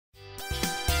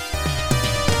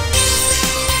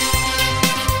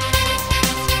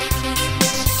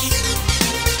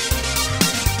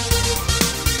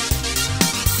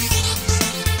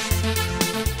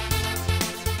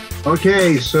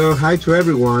Okay, so hi to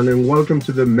everyone and welcome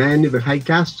to the Man in the High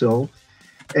Castle.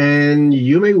 And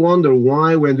you may wonder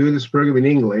why we're doing this program in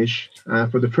English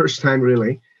for the first time,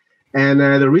 really. And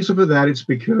the reason for that is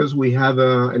because we have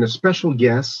a special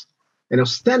guest, an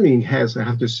outstanding guest, I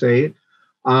have to say,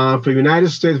 for the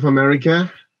United States of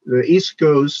America, the East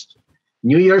Coast,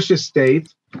 New Jersey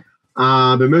State,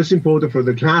 but most important for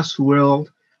the Clarkesworld.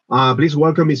 Please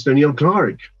welcome Mr. Neil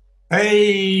Clarke.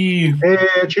 Hey! Hey,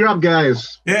 cheer up,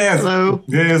 guys. Yes. Hello.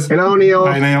 Yes. Hello, Neil.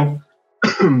 Hi, Neil.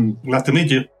 Glad to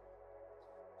meet you.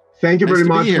 Thank you Nice very to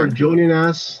be much here. for joining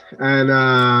us, and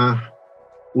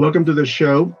welcome to the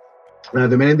show.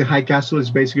 The Man in the High Castle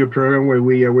is basically a program where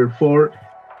we're four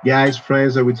guys,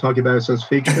 friends, that we talk about science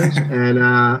fiction,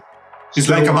 and It's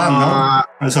like a band, no?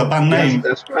 It's a band name. Yes,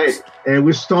 that's right. And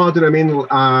we started,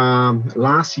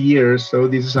 last year, so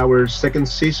this is our second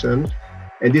season.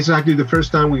 And this is actually the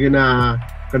first time we're gonna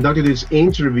conduct this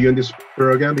interview in this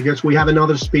program, because we have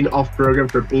another spin-off program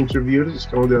for interviews. It's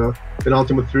called the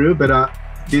Penultimate Through, but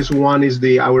this one is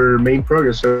our main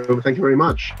program. So thank you very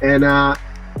much. And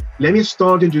let me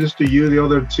start introduce to you the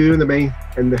other two in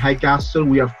the High Castle.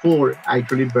 We are four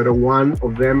actually, but one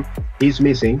of them is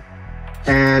missing.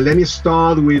 And let me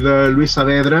start with Luis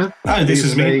Saavedra. Hi, this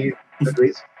is me.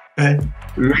 Luis. Hey.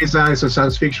 Luisa is a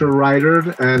science fiction writer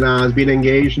and has been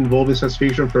involved in science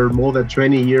fiction for more than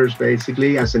 20 years,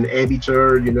 basically, as an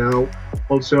editor,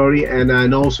 whole story,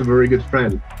 and also a very good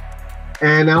friend.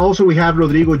 And also we have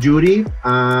Rodrigo Judy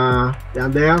down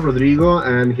there, Rodrigo,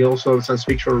 and he also is a science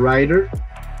fiction writer.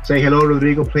 Say hello,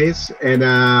 Rodrigo, please. And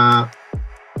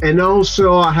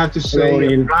also I have to say,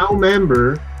 a proud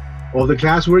member of the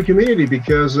Clarkesworld community,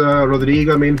 because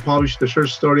Rodrigo, published the short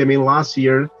story, last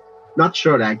year. Not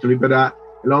short, actually, but a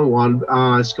long one.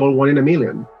 It's called 1 in a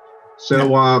Million.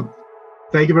 So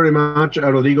thank you very much,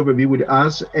 Rodrigo, for being with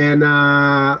us. And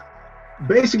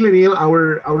basically, Neil,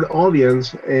 our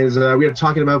audience is, we are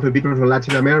talking about for people from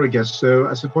Latin America. So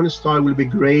as a point of start, it will be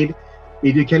great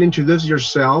if you can introduce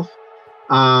yourself,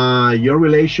 your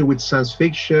relation with science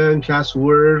fiction,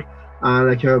 Clarkesworld,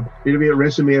 like a little bit of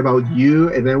resume about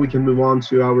you, and then we can move on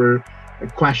to our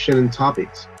question and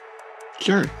topics.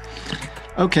 Sure.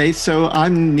 Okay, so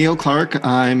I'm Neil Clarke.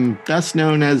 I'm best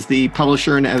known as the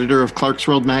publisher and editor of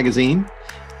Clarkesworld Magazine.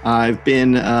 I've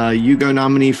been a Hugo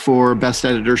nominee for Best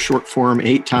Editor Short Form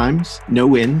 8 times, no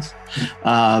wins.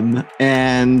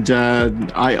 And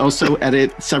I also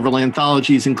edit several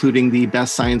anthologies, including the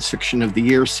Best Science Fiction of the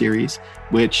Year series,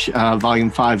 which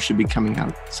Volume 5 should be coming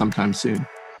out sometime soon.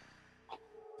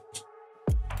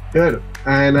 Good.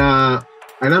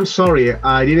 And I'm sorry,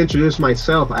 I didn't introduce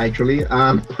myself, actually.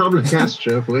 I'm Pablo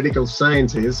Castro, political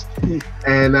scientist.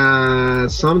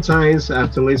 And sometimes,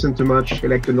 after listening to much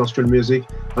electro-industrial music,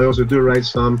 I also do write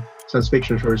some science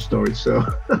fiction short stories. So,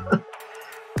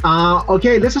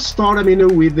 okay, let's start,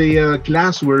 with the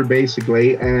Clarkesworld,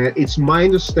 basically. It's my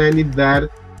understanding that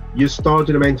you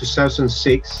started in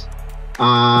 2006.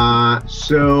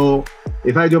 So,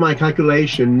 if I do my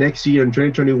calculation, next year in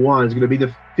 2021, it's going to be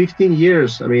the 15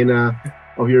 years,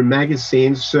 of your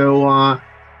magazine. So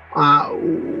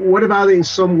what about, in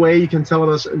some way, you can tell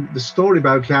us the story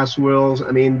about Clarkesworld?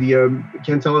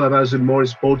 Can tell us about the more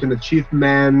important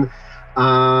achievement,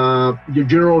 your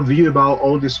general view about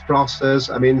all this process.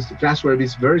 Clarkesworld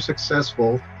is very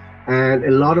successful, and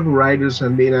a lot of writers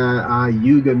have been a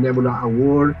Hugo Nebula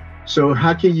Award. So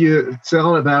how can you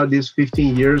tell about this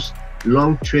 15 years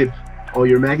long trip of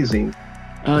your magazine?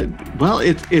 Well,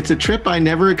 it's a trip I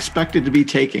never expected to be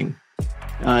taking.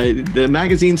 The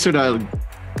magazine sort of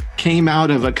came out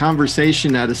of a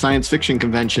conversation at a science fiction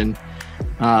convention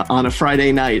on a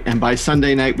Friday night. And by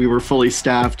Sunday night, we were fully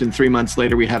staffed. And 3 months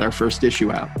later, we had our first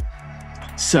issue out.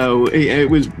 So it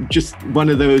was just one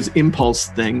of those impulse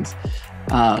things.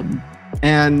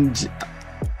 In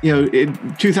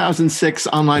 2006,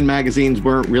 online magazines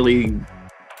weren't really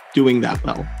doing that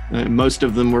well. Most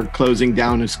of them were closing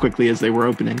down as quickly as they were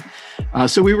opening.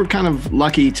 So we were kind of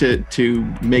lucky to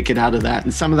make it out of that.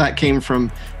 And some of that came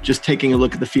from just taking a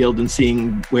look at the field and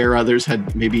seeing where others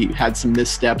had maybe had some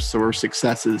missteps or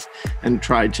successes and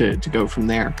tried to go from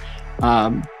there.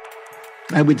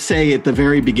 I would say at the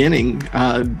very beginning,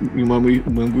 when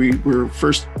we were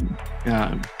first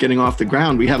getting off the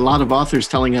ground, we had a lot of authors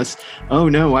telling us, "Oh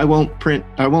no, I won't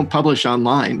publish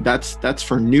online. That's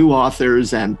for new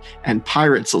authors, and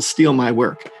pirates will steal my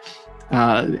work."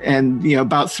 And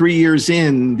about 3 years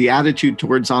in, the attitude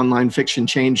towards online fiction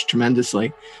changed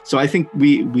tremendously. So I think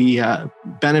we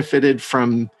benefited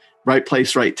from right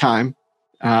place, right time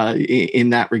in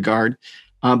that regard.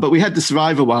 But we had to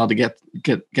survive a while to get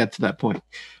to that point.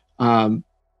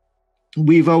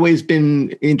 we've always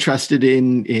been interested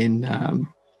in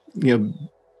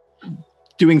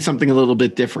doing something a little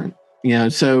bit different.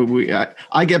 So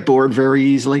I get bored very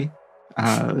easily.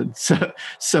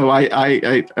 So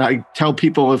I tell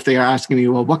people if they are asking me,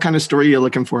 well, what kind of story are you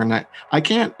looking for? And I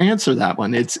can't answer that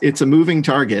one. It's a moving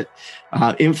target,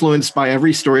 influenced by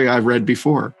every story I've read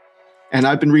before. And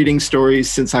I've been reading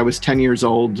stories since I was 10 years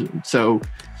old. So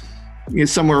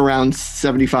somewhere around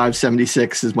 75,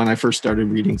 76 is when I first started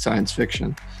reading science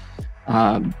fiction.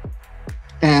 And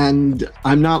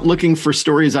I'm not looking for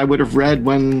stories I would have read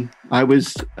when I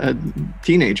was a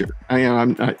teenager.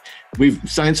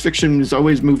 Science fiction is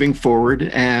always moving forward,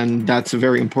 and that's a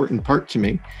very important part to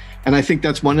me. And I think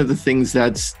that's one of the things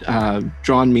that's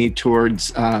drawn me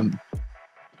towards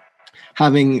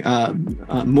having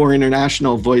more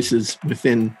international voices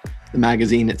within the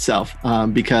magazine itself,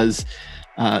 because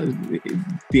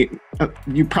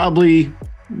you probably,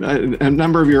 a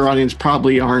number of your audience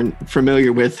probably aren't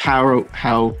familiar with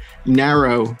how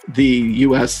narrow the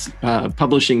U.S.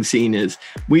 Publishing scene is.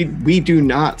 We do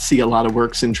not see a lot of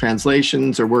works in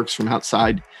translations or works from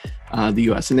outside the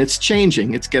U.S. And it's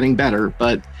changing. It's getting better.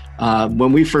 But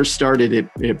when we first started,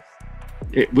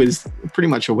 it was pretty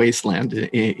much a wasteland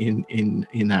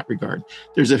in that regard.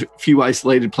 There's a few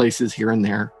isolated places here and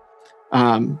there.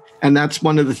 And that's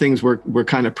one of the things we're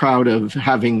kind of proud of,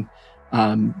 having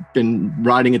been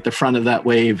riding at the front of that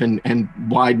wave and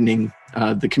widening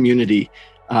the community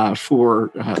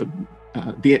for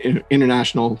the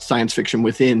international science fiction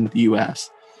within the U.S.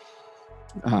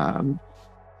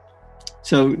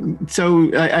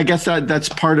 So I guess that's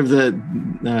part of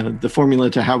the formula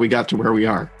to how we got to where we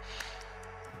are.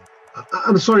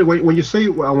 I'm sorry, when you say,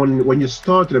 when you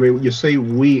started, I mean, you say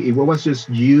we, it was just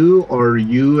you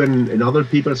and other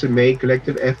people as a main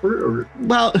collective effort? Or?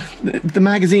 Well, the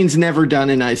magazine's never done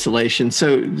in isolation.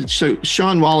 So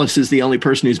Sean Wallace is the only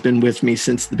person who's been with me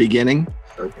since the beginning.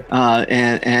 Okay.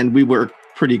 And we work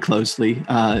pretty closely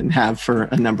and have for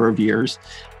a number of years.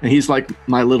 And he's like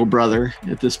my little brother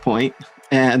at this point.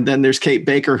 And then there's Kate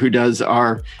Baker, who does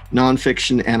our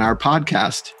nonfiction and our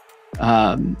podcast.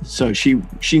 So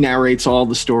she narrates all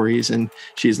the stories, and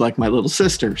she's like my little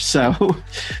sister. So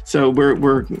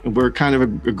we're kind of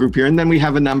a group here, and then we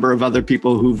have a number of other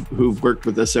people who've worked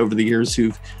with us over the years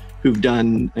who've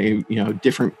done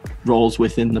different roles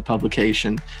within the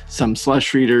publication. Some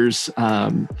slush readers,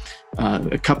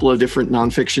 a couple of different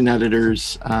nonfiction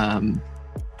editors,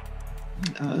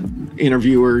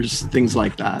 interviewers, things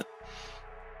like that.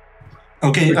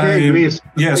 Okay, Luis,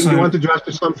 yes, you want to ask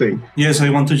me something? Yes,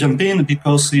 I want to jump in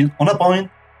because on a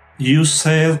point you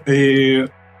said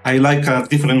I like a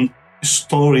different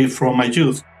story from my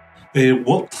youth.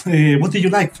 What did you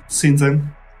like since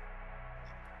then?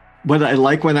 What I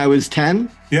like when I was 10?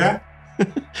 Yeah.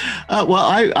 Well,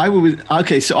 I was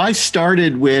okay. So I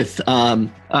started with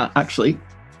actually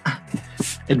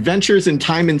Adventures in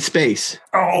Time and Space.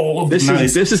 Oh, this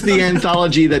is the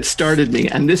anthology that started me,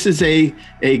 and this is a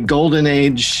golden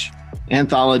age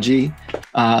anthology.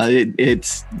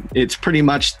 It's pretty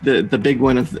much the big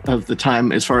one of the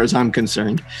time as far as I'm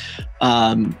concerned,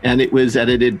 and it was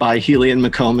edited by Healy and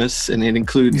McComas, and it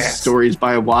includes stories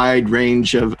by a wide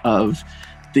range of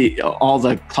all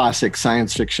the classic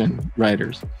science fiction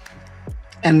writers.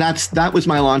 And that was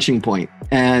my launching point.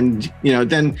 And,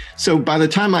 then, so by the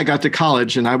time I got to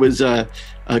college and I was a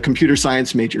computer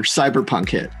science major, cyberpunk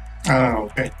hit. Oh,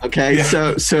 okay. Okay.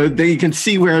 Yeah. So there you can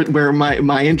see where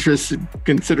my interest,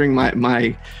 considering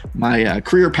my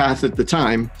career path at the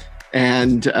time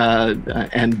and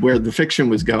where the fiction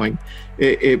was going,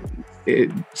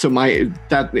 so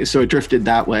it drifted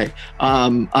that way.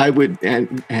 I would,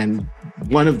 and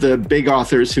one of the big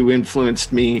authors who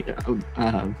influenced me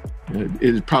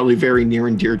is probably very near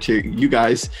and dear to you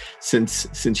guys, since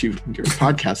your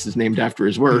podcast is named after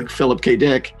his work. Philip K.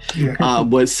 Dick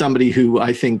was somebody who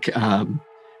I think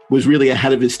was really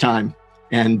ahead of his time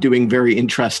and doing very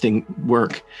interesting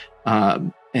work.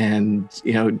 And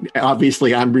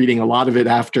obviously, I'm reading a lot of it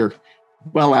after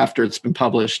it's been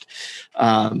published.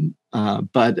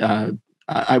 But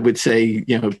I would say,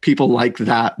 people like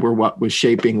that were what was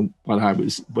shaping what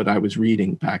I was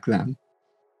reading back then.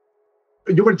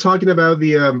 You were talking about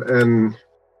the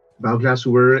about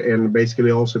Clarkesworld, and basically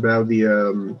also about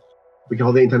the we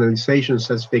call the internalization of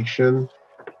science fiction,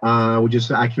 which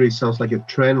is actually sounds like a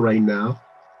trend right now.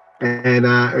 And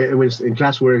it was in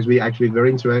Clarkesworld is actually very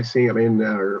interesting. I mean,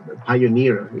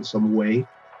 pioneer in some way.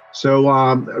 So,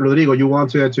 Rodrigo, you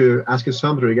want to ask us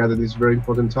something regarding this very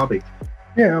important topic?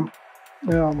 Yeah,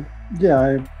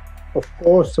 of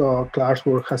course,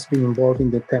 Clarkesworld has been involved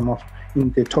in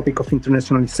the topic of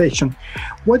internationalization.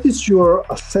 What is your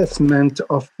assessment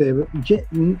of the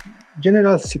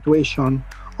general situation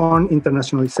on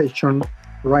internationalization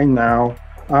right now?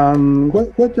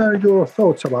 What are your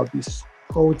thoughts about this?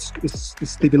 How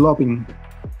it's developing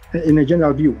in a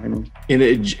general view? I mean, in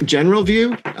a general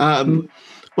view,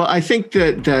 well, I think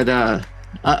that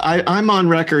I'm on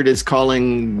record as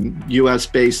calling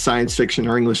U.S.-based science fiction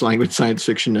or English language science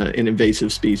fiction an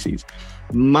invasive species.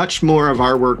 Much more of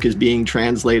our work is being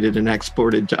translated and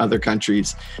exported to other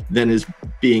countries than is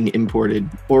being imported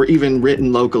or even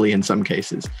written locally in some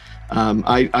cases.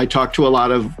 I talk to a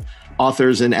lot of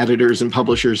authors and editors and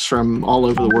publishers from all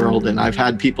over the world, and I've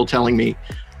had people telling me,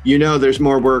 there's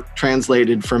more work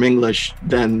translated from English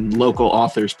than local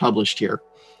authors published here.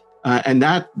 And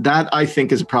that I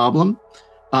think is a problem.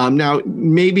 Now,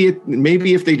 maybe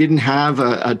if they didn't have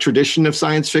a tradition of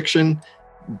science fiction,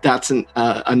 that's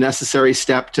a necessary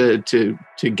step to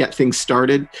get things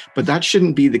started. But that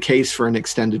shouldn't be the case for an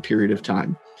extended period of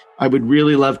time. I would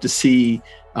really love to see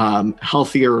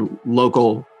healthier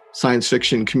local science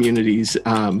fiction communities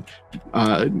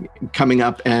coming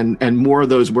up and more of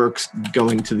those works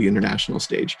going to the international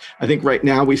stage. I think right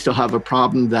now we still have a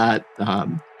problem that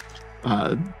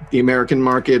the American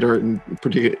market, or in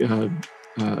particular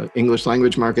English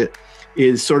language market,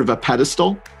 is sort of a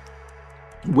pedestal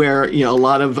where a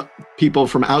lot of people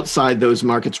from outside those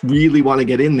markets really want to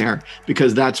get in there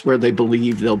because that's where they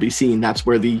believe they'll be seen. That's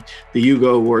where the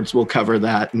Hugo Awards will cover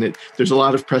that, and there's a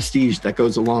lot of prestige that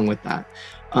goes along with that.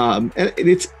 And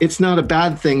it's not a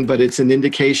bad thing, but it's an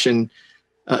indication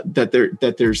that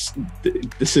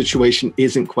the situation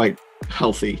isn't quite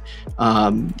healthy.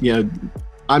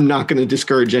 I'm not going to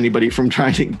discourage anybody from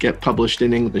trying to get published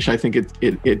in English. I think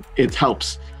it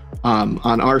helps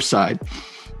on our side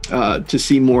to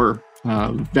see more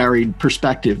varied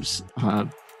perspectives,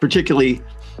 particularly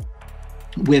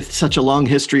with such a long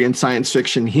history in science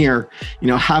fiction here.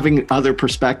 Having other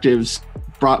perspectives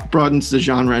broadens the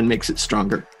genre and makes it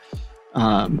stronger.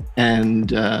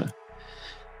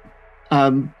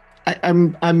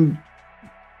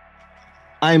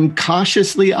 I'm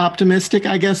cautiously optimistic,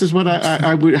 I guess, is what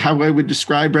how I would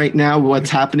describe right now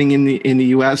what's happening in the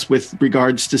U.S. with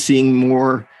regards to seeing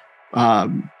more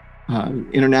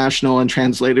international and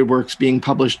translated works being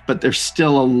published, but there's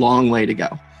still a long way to go.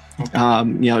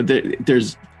 Okay.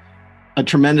 There's a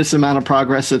tremendous amount of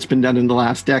progress that's been done in the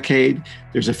last decade.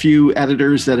 There's a few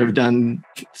editors that have done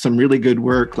some really good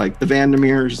work, like the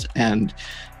Vandermeers and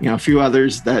a few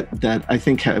others that I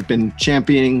think have been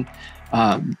championing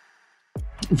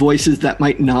voices that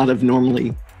might not have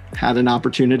normally had an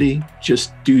opportunity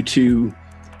just due to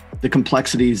the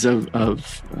complexities of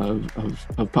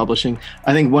publishing.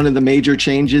 I think one of the major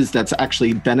changes that's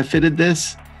actually benefited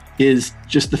this is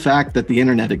just the fact that the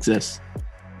internet exists.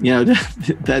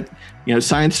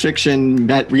 Science fiction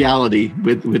met reality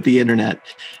with the internet.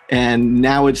 And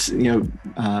now it's,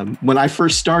 when I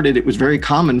first started, it was very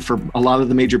common for a lot of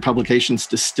the major publications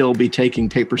to still be taking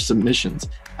paper submissions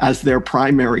as their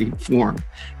primary form.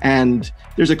 And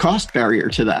there's a cost barrier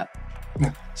to that.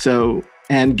 Yeah. So,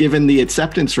 and given the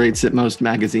acceptance rates at most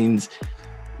magazines,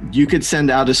 you could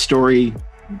send out a story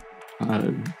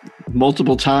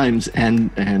multiple times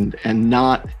and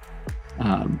not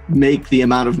make the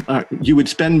amount of, you would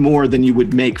spend more than you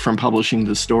would make from publishing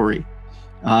the story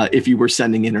if you were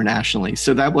sending internationally.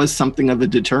 So that was something of a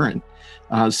deterrent.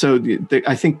 I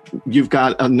think you've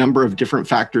got a number of different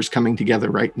factors coming together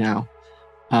right now.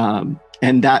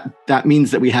 And that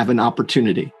means that we have an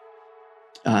opportunity.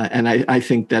 And I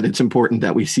think that it's important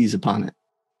that we seize upon it.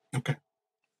 Okay.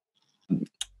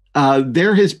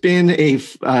 There has been a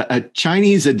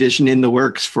Chinese edition in the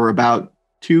works for about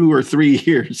 2 or 3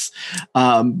 years,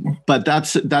 but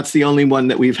that's the only one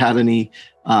that we've had any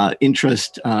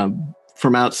interest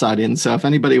from outside in. So if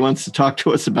anybody wants to talk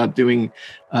to us about doing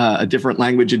a different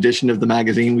language edition of the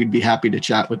magazine, we'd be happy to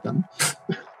chat with them.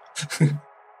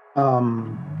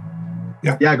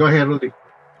 Yeah, go ahead, Rudy,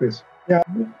 please. Yeah,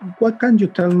 what can you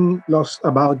tell us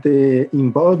about the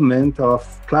involvement of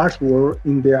Clarkesworld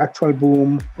in the actual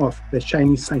boom of the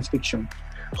Chinese science fiction?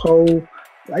 How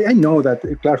I know that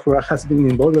Clarkesworld has been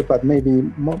involved, but maybe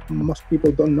most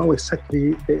people don't know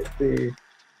exactly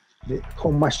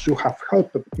how much you have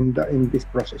helped in this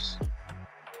process.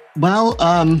 Well,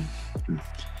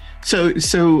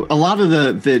 so a lot of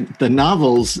the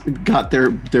novels got their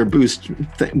boost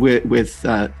with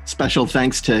special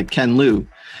thanks to Ken Liu,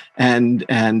 and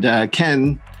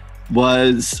Ken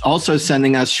was also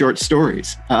sending us short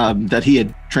stories that he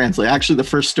had translated. Actually, the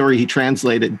first story he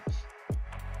translated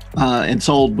and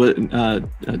sold, but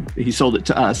he sold it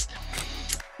to us.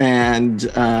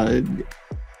 And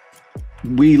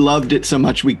we loved it so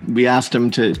much, we asked him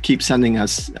to keep sending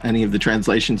us any of the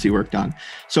translations he worked on.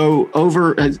 So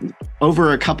over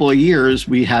a couple of years,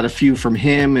 we had a few from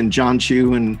him and John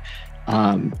Chu, and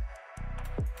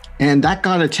that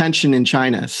got attention in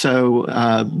China. So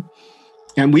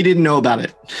and we didn't know about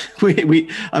it.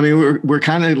 We're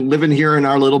kind of living here in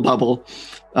our little bubble,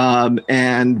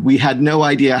 and we had no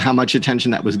idea how much attention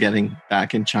that was getting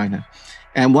back in China.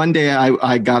 And one day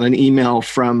I got an email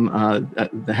from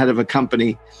the head of a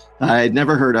company I had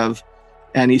never heard of.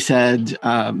 And he said,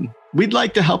 we'd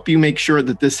like to help you make sure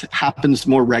that this happens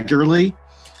more regularly.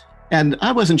 And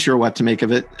I wasn't sure what to make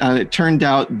of it. It turned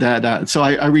out that, so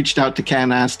I reached out to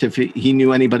Ken, asked if he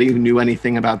knew anybody who knew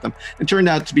anything about them. It turned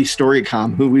out to be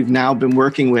Storycom, who we've now been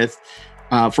working with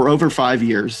for over 5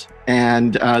 years.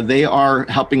 And they are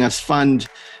helping us fund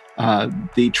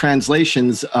the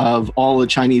translations of all the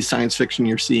Chinese science fiction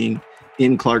you're seeing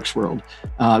in Clarkesworld.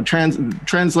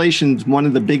 Translations, one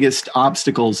of the biggest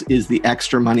obstacles is the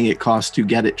extra money it costs to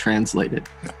get it translated.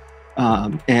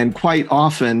 And quite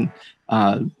often,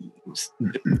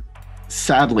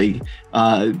 sadly,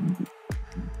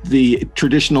 the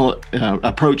traditional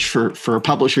approach for a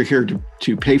publisher here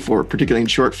to pay for, particularly in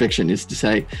short fiction, is to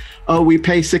say, oh, we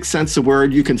pay 6 cents a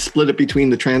word, you can split it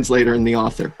between the translator and the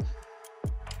author.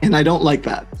 And I don't like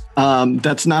that.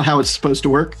 That's not how it's supposed to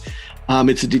work.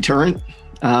 It's a deterrent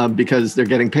because they're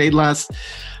getting paid less.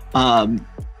 And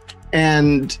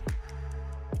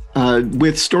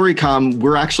with Storycom,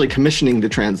 we're actually commissioning the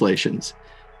translations,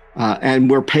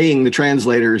 and we're paying the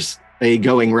translators a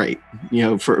going rate,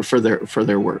 for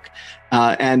their work.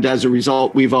 And as a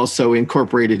result, we've also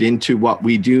incorporated into what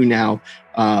we do now.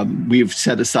 We've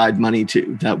set aside money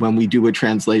that when we do a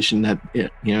translation, that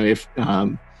if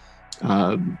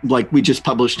like we just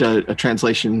published a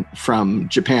translation from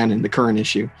Japan in the current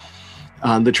issue.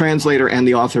 The translator and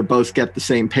the author both get the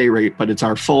same pay rate, but it's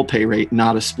our full pay rate,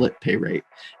 not a split pay rate.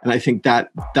 And I think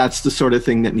that's the sort of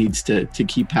thing that needs to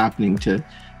keep happening to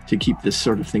keep this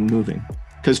sort of thing moving.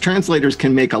 Because translators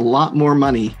can make a lot more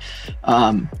money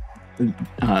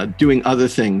doing other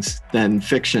things than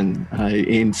fiction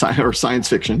or science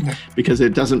fiction, because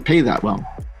it doesn't pay that well.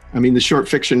 I mean, the short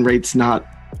fiction rate's not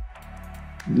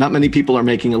many people are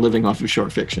making a living off of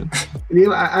short fiction.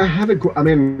 I have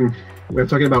we're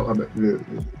talking about the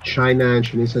China and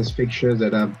Chinese science fiction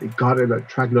that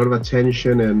attract a lot of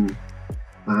attention and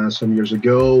some years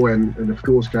ago, and of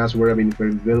course, Clarkesworld,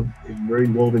 very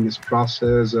involved in this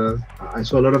process. I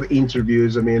saw a lot of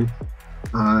interviews.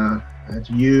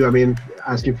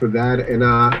 Asking for that, and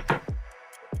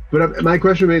but my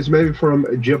question is maybe from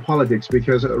geopolitics,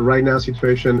 because right now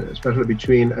situation, especially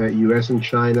between U.S. and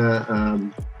China,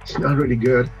 it's not really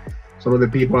good. Some of the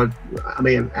people,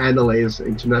 analysts,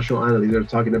 international analysts, are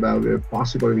talking about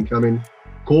possibly becoming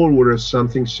Cold War or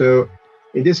something. So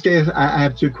in this case, I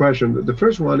have two questions. The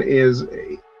first one is,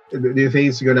 do you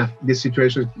think this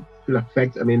situation could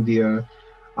affect, the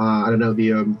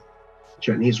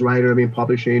Chinese writer,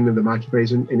 publishing in the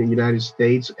marketplace in the United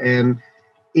States? And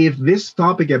if this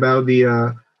topic about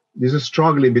this is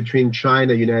struggling between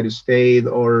China, United States,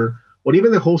 or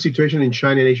even the whole situation in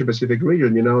China and Asia Pacific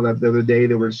region, that the other day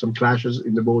there were some clashes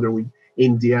in the border with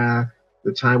India,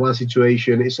 the Taiwan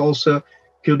situation. It's also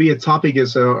could be a topic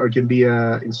or can be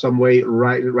in some way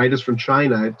writers from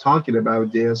China talking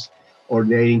about this, or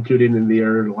they included in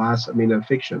their last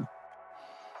fiction.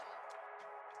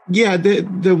 Yeah,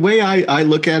 the way I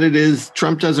look at it is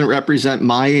Trump doesn't represent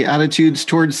my attitudes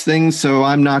towards things, so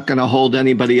I'm not going to hold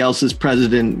anybody else's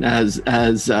president as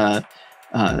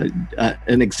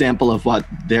an example of what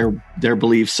their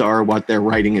beliefs are, what their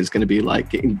writing is going to be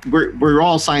like. We're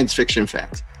all science fiction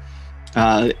fans,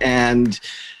 and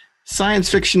science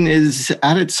fiction is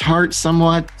at its heart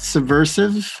somewhat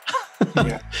subversive.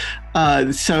 Yeah.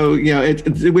 So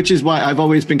which is why I've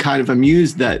always been kind of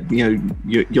amused that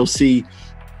you'll see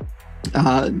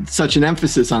such an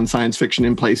emphasis on science fiction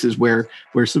in places where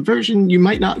subversion, you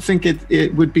might not think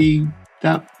it would be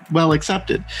that well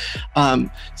accepted.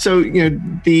 So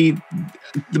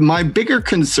my bigger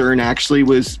concern actually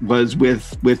was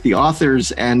with the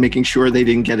authors and making sure they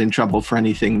didn't get in trouble for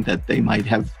anything that they might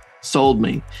have sold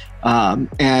me.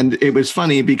 And it was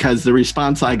funny because the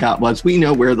response I got was, we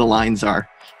know where the lines are.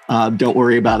 Don't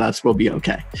worry about us. We'll be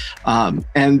okay.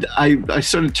 And I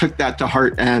sort of took that to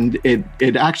heart, and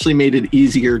it actually made it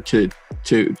easier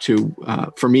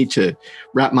for me to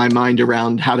wrap my mind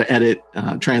around how to edit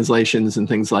translations and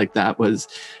things like that. Was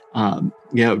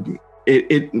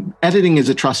editing is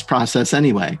a trust process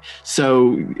anyway.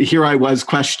 So here I was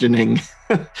questioning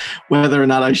whether or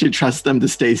not I should trust them to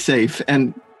stay safe.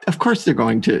 And of course they're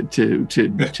going to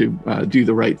do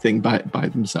the right thing by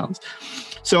themselves.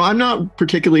 So I'm not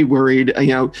particularly worried.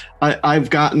 I've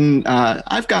gotten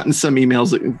some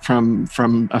emails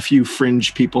from a few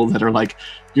fringe people that are like,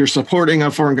 "You're supporting a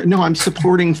foreign." No, I'm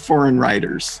supporting foreign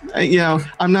writers.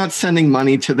 I'm not sending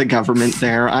money to the government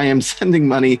there. I am sending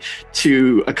money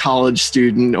to a college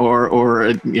student or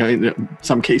in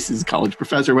some cases, a college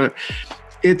professor. Whatever.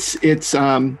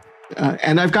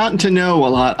 And I've gotten to know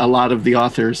a lot of the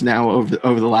authors now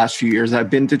over the last few years. I've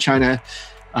been to China.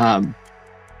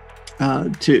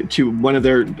 To two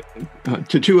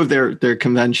of their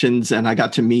conventions, and I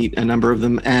got to meet a number of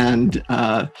them, and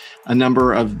a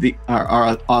number of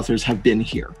our authors have been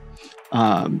here.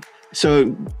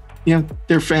 So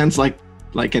they're fans like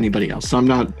anybody else. So I'm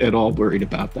not at all worried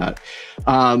about that.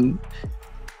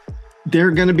 There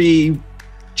are going to be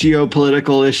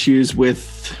geopolitical issues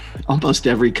with almost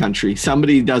every country.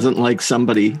 Somebody doesn't like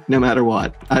somebody, no matter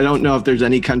what. I don't know if there's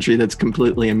any country that's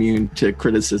completely immune to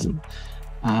criticism.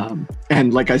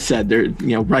 And like I said,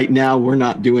 right now we're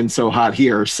not doing so hot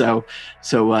here. So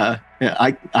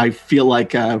I feel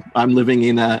like I'm living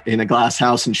in a glass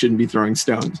house and shouldn't be throwing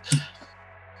stones.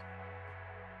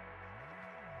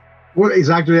 Well,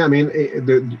 exactly. I mean,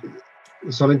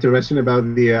 it's so interesting about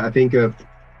I think it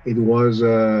was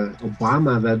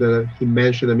Obama that he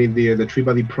mentioned. I mean, the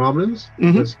three-body problems.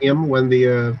 Mm-hmm. It was him when he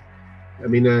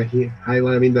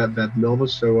highlighted that novel.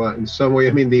 So in some way,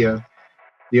 I mean, the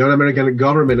un-American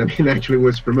government, I mean, actually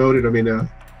was promoted. I mean,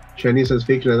 Chinese science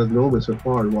fiction at that moment so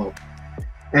far. Well,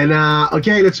 and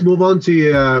okay, let's move on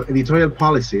to editorial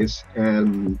policies.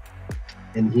 And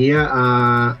here,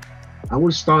 I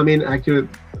will start. I mean, actually,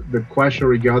 the question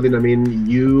regarding, I mean,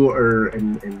 you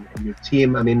and your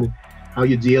team. I mean, how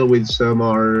you deal with some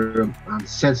are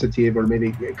sensitive or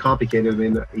maybe complicated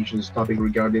issues topic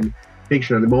regarding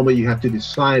fiction. At the moment, you have to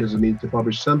decide, to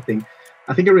publish something.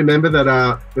 I think I remember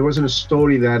that there wasn't a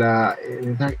story that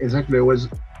exactly it was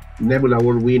Nebula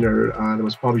Award winner that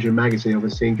was published in a magazine. I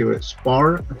was thinking it was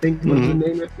Spar, I think was the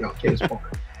name. Yeah, okay, Spar.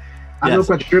 I'm not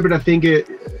quite sure, but I think it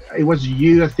was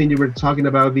you. I think you were talking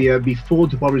about before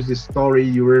to publish this story.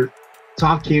 You were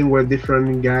talking with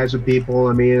different guys or people.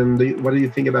 I mean, what do you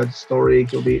think about the story? It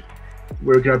could be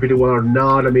working out pretty well or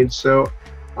not. I mean, so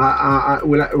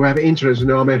we have interest,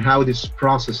 I mean, how this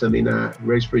process,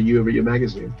 raised for you over your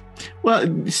magazine.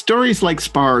 Well, stories like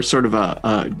Spar are sort of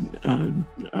a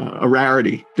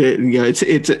rarity.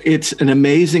 It's an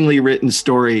amazingly written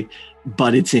story,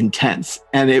 but it's intense,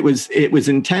 and it was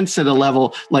intense at a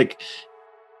level like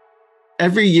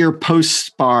every year post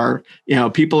Spar.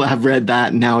 People have read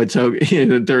that, and now it's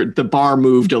the bar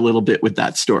moved a little bit with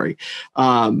that story.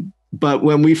 But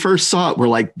when we first saw it, we're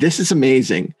like, this is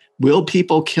amazing. Will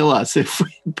people kill us if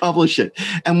we publish it?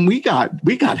 And we got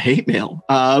hate mail.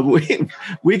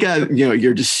 We got,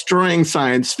 you're destroying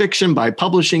science fiction by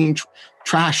publishing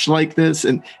trash like this.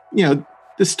 And,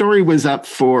 the story was up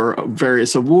for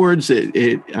various awards.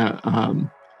 It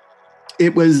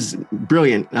was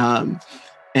brilliant.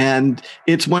 And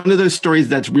it's one of those stories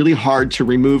that's really hard to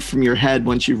remove from your head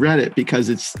once you've read it, because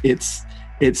it's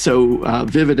so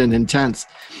vivid and intense.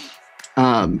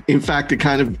 In fact, it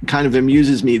kind of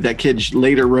amuses me that Kij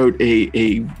later wrote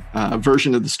a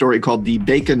version of the story called the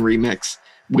Bacon Remix,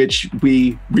 which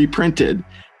we reprinted.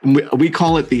 We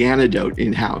call it the antidote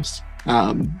in-house,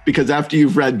 because after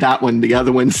you've read that one, the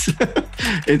other ones,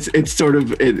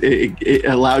 it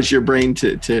allows your brain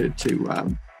to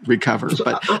recover.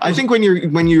 But I think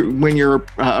when you're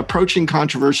approaching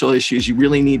controversial issues, you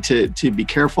really need to be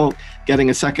careful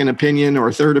getting a second opinion or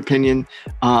a third opinion,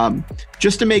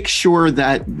 just to make sure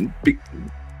that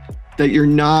you're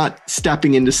not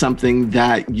stepping into something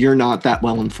that you're not that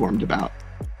well informed about.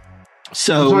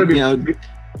 So,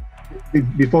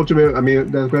 before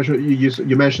the question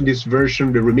you mentioned this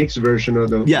version, the remix version of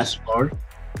the Spar.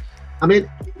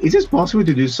 Is it possible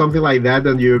to do something like that?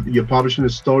 And you're publishing a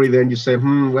story, then you say,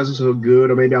 wasn't so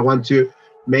good, or maybe I want to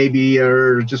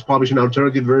just publish an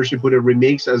alternative version, put a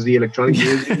remix as the electronic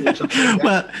music or something like that?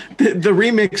 Well, the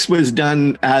remix was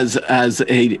done as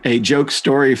a joke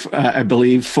story, I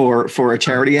believe, for a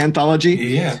charity anthology.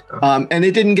 Yeah. And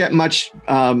it didn't get much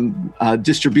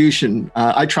distribution.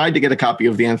 I tried to get a copy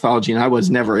of the anthology, and I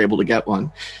was never able to get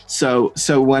one. So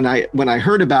when I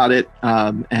heard about it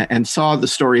and saw the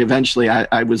story eventually,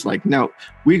 I was like, no,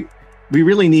 we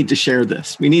really need to share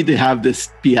this. We need to have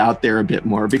this be out there a bit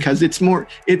more, because it's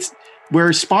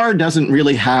where Spar doesn't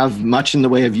really have much in the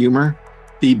way of humor.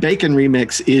 The Bacon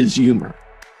Remix is humor.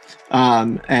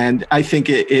 And I think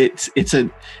it's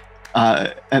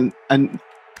and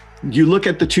you look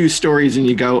at the two stories and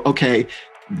you go, okay,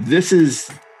 this is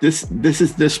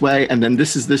this way, and then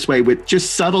this is this way, with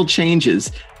just subtle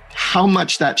changes, how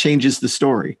much that changes the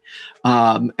story.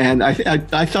 And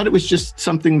I thought it was just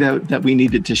something that we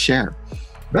needed to share.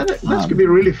 That could be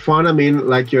really fun. I mean,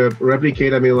 like you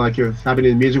replicate, I mean, like you're having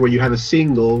in music where you have a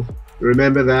single,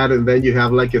 remember that, and then you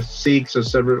have like a 6 or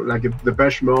 7, like a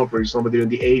Depeche Mode, for example, during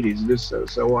the 80s, this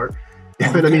so on.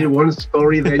 Okay. I mean, one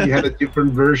story, then you had a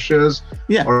different versions,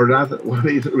 or that would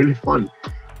be really fun.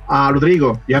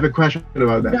 Rodrigo, you have a question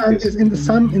about that? Yeah, it's in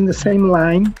the same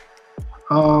line.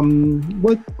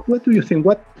 What do you think?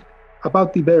 What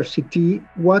about diversity?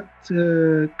 What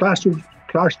Clarkesworld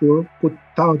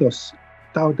taught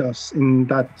us in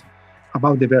that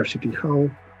about diversity? How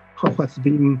has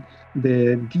been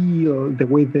the deal, the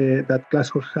way that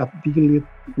Clarkesworld have dealt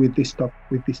with this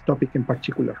topic in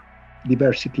particular,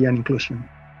 diversity and inclusion?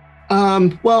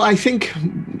 Well, I think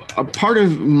a part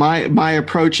of my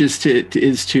approach is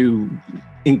to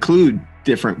include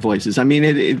different voices. I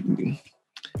mean,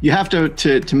 you have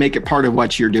to make it part of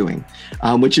what you're doing,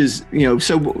 which is,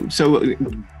 so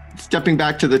stepping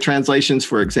back to the translations,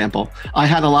 for example, I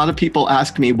had a lot of people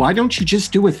ask me, why don't you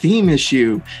just do a theme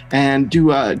issue and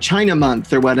do a China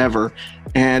month or whatever?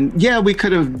 And we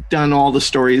could have done all the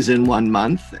stories in 1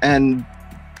 month, and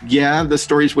the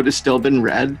stories would have still been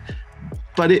read.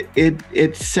 But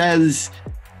it says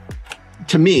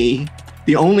to me,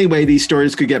 the only way these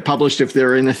stories could get published if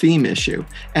they're in a theme issue.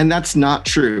 And that's not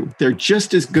true. They're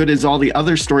just as good as all the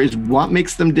other stories. What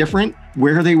makes them different?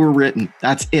 Where they were written.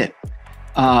 That's it.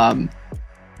 So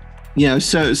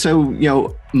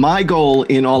my goal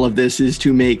in all of this is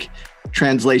to make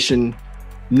translation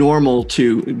normal,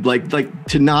 to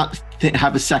to not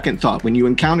have a second thought. When you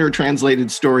encounter a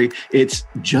translated story, it's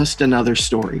just another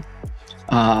story.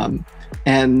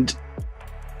 And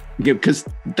because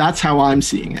that's how I'm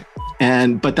seeing it,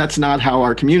 but that's not how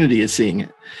our community is seeing it.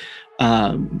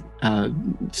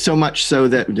 So much so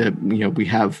that we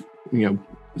have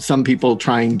some people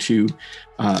trying to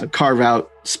carve out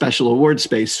special award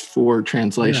space for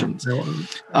translations. So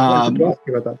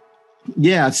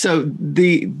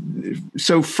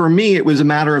for me, it was a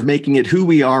matter of making it who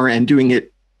we are and doing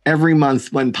it every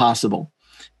month when possible.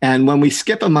 And when we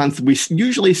skip a month, we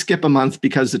usually skip a month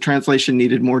because the translation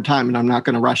needed more time, and I'm not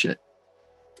going to rush it.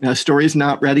 A story's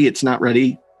not ready, it's not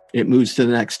ready, it moves to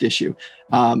the next issue.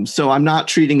 So I'm not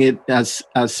treating it as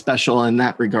special in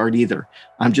that regard either.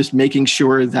 I'm just making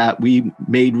sure that we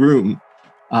made room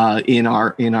in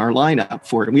our lineup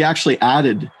for it. We actually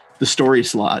added the story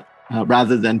slot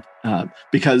rather than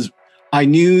because I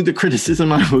knew the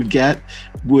criticism I would get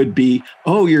would be,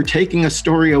 oh, you're taking a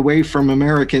story away from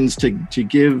Americans to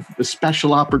give a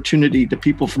special opportunity to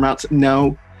people from outside.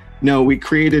 No,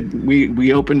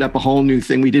 we opened up a whole new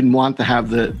thing. We didn't want to have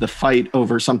the fight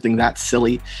over something that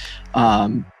silly.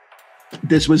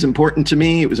 This was important to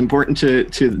me. It was important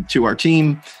to our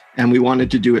team, and we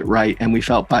wanted to do it right. And we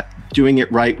felt that doing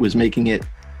it right was making it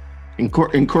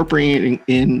incorporating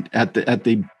in at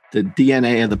the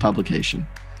DNA of the publication.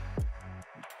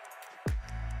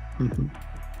 Mm-hmm.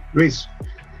 Luis.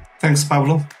 Thanks,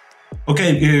 Pablo.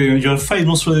 Okay, you're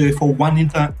famous for wanting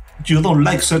that you don't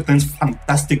like certain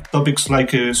fantastic topics like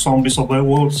zombies or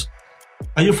werewolves.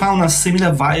 Have you found a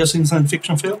similar bias in science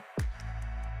fiction field?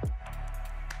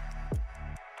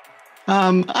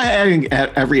 I think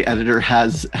every editor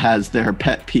has their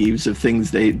pet peeves of things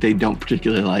they don't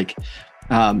particularly like.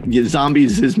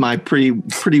 Zombies is my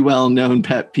pretty well-known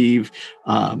pet peeve.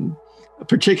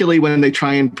 Particularly when they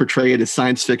try and portray it as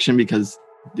science fiction, because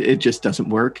it just doesn't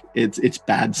work. It's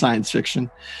bad science fiction.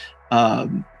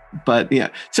 But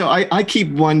so I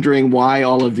keep wondering why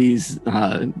all of these,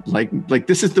 like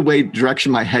this is the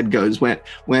direction my head goes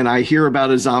when I hear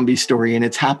about a zombie story and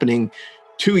it's happening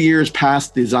 2 years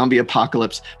past the zombie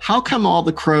apocalypse. How come all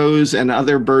the crows and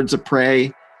other birds of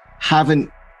prey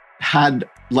haven't had,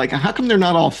 how come they're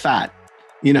not all fat?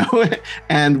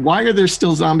 And why are there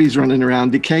still zombies running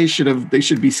around? They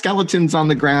should be skeletons on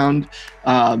the ground.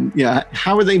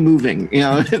 How are they moving?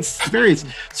 It's various.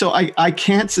 So I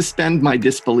can't suspend my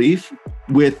disbelief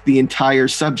with the entire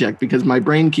subject because my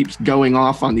brain keeps going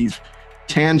off on these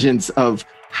tangents of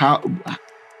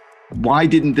why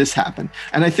didn't this happen?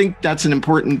 And I think that's an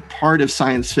important part of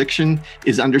science fiction,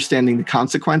 is understanding the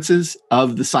consequences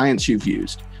of the science you've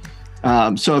used.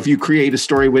 So if you create a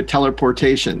story with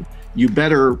teleportation, you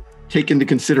better take into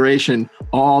consideration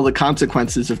all the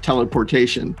consequences of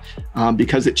teleportation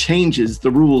because it changes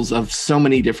the rules of so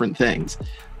many different things.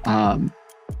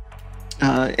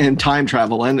 and time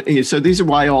travel. And so these are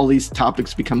why all these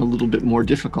topics become a little bit more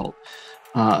difficult.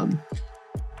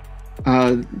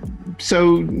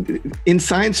 So in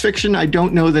science fiction, I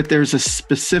don't know that there's a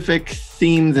specific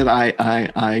theme that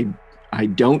I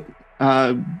don't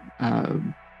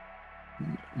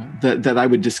that I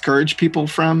would discourage people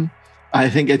from. I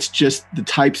think it's just the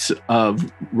types of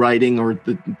writing or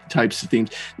the types of themes.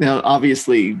 Now,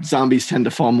 obviously, zombies tend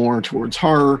to fall more towards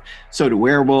horror. So do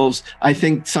werewolves. I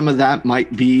think some of that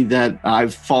might be that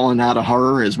I've fallen out of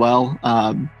horror as well.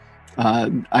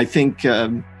 I think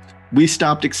we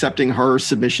stopped accepting horror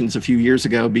submissions a few years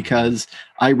ago because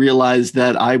I realized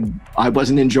that I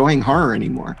wasn't enjoying horror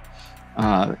anymore.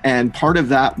 And part of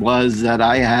that was that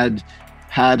I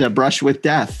had a brush with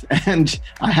death and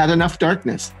I had enough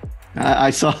darkness.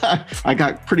 I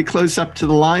got pretty close up to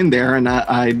the line there, and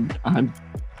I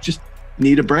just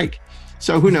need a break.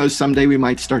 So who knows? Someday we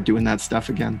might start doing that stuff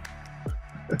again.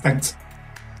 Thanks.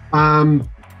 I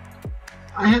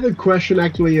have a question.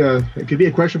 Actually, it could be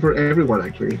a question for everyone.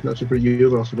 Actually, not just for you,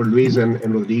 but also for Luis and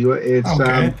Rodrigo. It's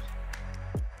okay.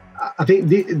 I think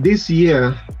this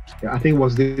year. I think it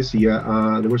was this year.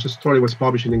 There was a story was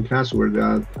published in Clarkesworld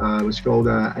that was called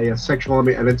 "A Sexual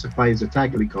Identifies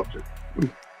Attack Helicopter."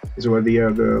 Is what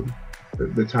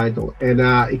the title, and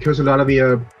it caused a lot of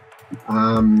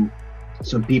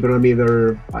some people. I mean,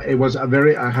 it was I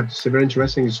have to say, very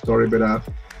interesting story, but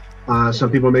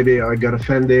some people maybe got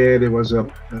offended. It was a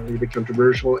little bit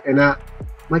controversial, and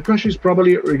my question is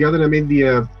probably regarding. I mean,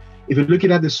 if you're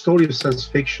looking at the story of science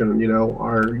fiction,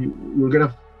 you're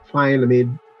gonna find. I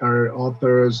mean, our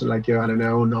authors like I don't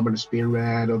know, Norman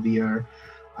Spinrad or the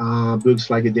books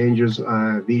like Dangerous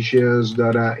Visions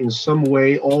that in some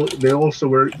way they also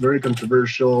were very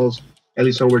controversial.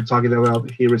 Ellison we're talking about,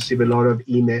 he received a lot of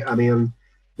email. I mean,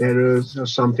 there is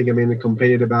something, I mean,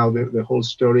 complaining about the whole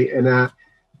story. And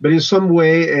but in some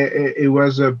way it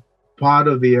was a part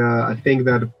of the I think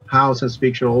that how science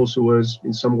fiction also was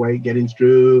in some way getting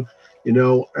through,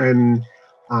 and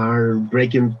are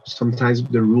breaking sometimes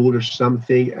the rule or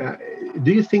something.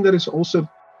 Do you think that it's also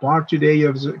part today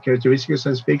of the characteristic of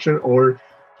science fiction, or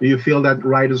do you feel that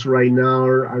writers right now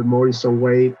are more in some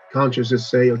way conscious to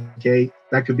say, okay,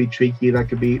 that could be tricky, that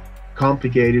could be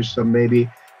complicated, so maybe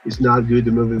it's not good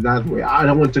to move it that way? I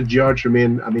don't want to judge. I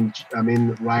mean,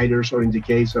 writers, or in the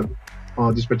case of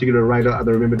this particular writer, I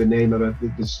don't remember the name of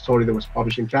the story that was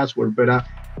published in Clarkesworld, but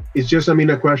it's just, I mean,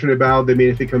 a question about, I mean,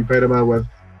 if you compare them with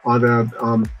other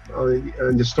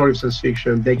in the story of science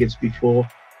fiction decades before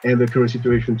and the current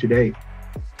situation today.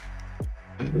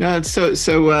 No, so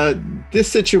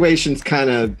this situation's kind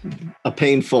of a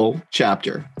painful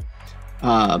chapter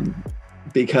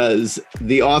because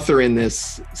the author in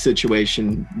this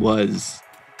situation was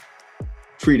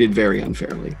treated very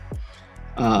unfairly.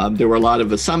 There were a lot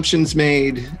of assumptions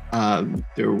made.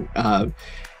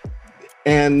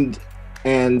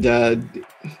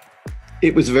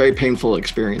 It was a very painful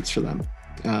experience for them.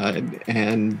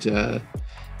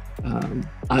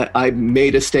 I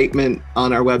made a statement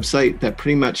on our website that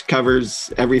pretty much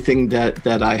covers everything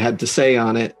that I had to say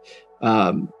on it.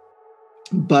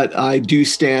 But I do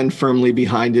stand firmly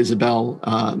behind Isabel.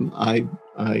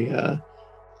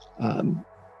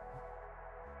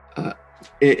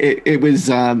 It was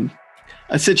a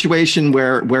situation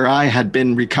where I had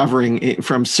been recovering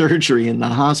from surgery in the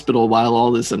hospital while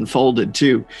all this unfolded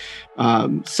too.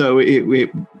 So it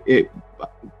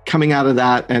coming out of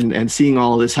that and seeing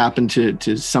all of this happen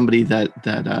to somebody that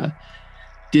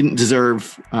didn't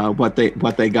deserve what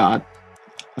they got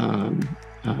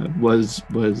was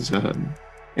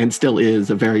and still is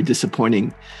a very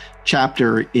disappointing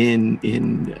chapter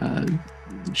in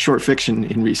short fiction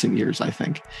in recent years. I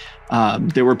think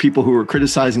there were people who were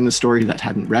criticizing the story that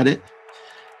hadn't read it,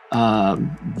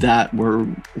 that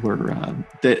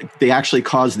that they actually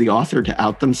caused the author to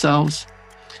out themselves.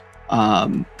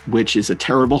 Which is a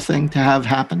terrible thing to have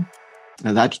happen.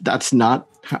 Now that's not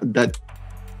that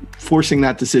forcing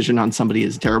that decision on somebody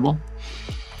is terrible.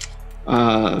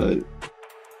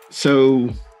 So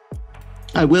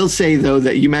I will say though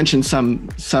that you mentioned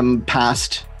some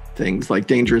past things like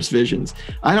Dangerous Visions.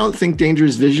 I don't think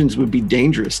Dangerous Visions would be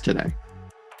dangerous today.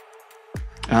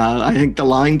 I think the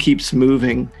line keeps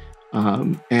moving,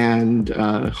 and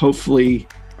hopefully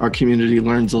our community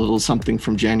learns a little something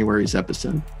from January's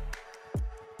episode.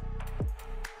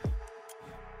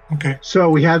 Okay. So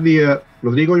we have the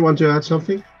Rodrigo. You want to add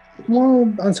something?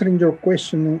 Well, answering your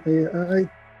question,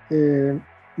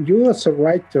 you as a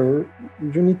writer,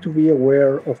 you need to be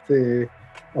aware of the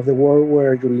world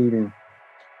where you live in,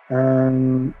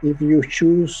 and if you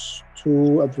choose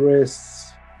to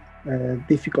address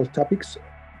difficult topics,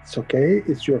 It's okay.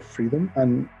 It's your freedom,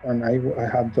 and I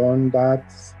have done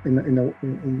that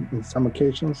in some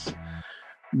occasions.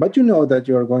 But you know that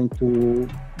you're going to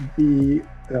be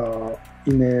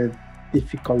in a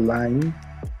difficult line,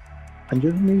 and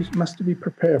you must be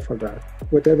prepared for that.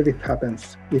 Whatever it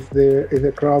happens, if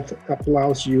the crowd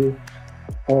applauds you,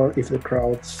 or if the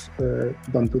crowds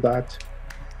don't do that,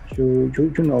 you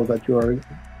know that you are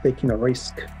taking a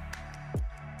risk.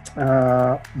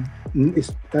 I'm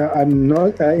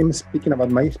speaking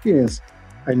about my experience.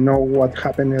 I know what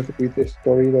happened with the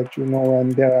story that you know,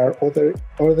 and there are other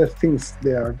things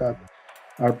there that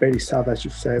are very sad, as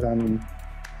you said, and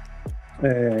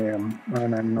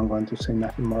I'm not going to say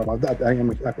nothing more about that. I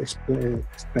am explaining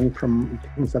from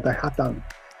things that I have done,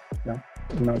 not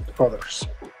others.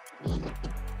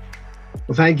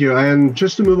 Well, thank you. And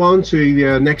just to move on to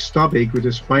the next topic, which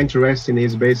is quite interesting,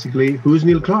 is basically who's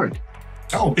Neil Clarke?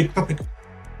 Oh, big topic.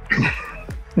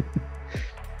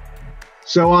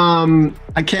 So I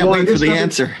can't wait for the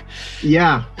answer.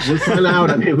 Yeah, we'll find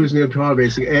out. I mean, who's Neil Clarke,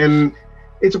 basically, and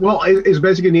it's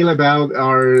basically, Neil, about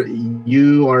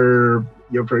your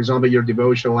for example, your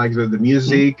devotion, like the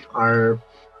music are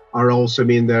also, I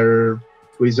mean, there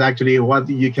is actually what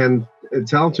you can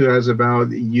tell to us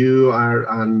about you are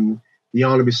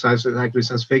beyond, besides actually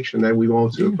science fiction. Then we go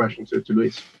to a question to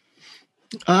Luis.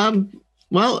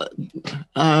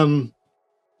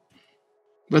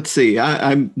 Let's see.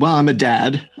 I'm a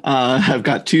dad. I've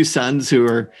got two sons who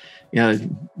are,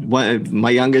 my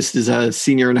youngest is a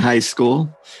senior in high school,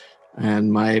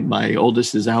 and my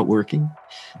oldest is out working.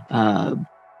 But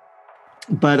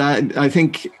I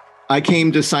think I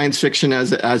came to science fiction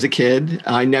as a kid.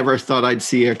 I never thought I'd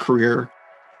see a career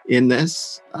in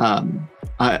this. When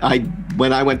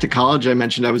I went to college, I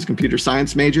mentioned I was a computer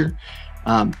science major.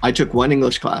 I took one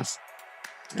English class.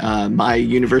 My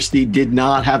university did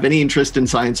not have any interest in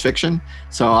science fiction,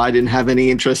 so I didn't have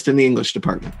any interest in the English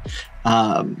department.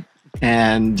 So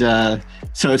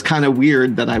it's kind of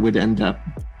weird that I would end up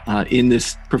in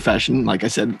this profession. Like I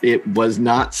said, it was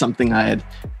not something I had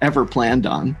ever planned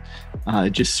on.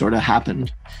 It just sort of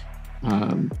happened.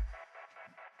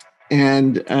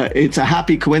 It's a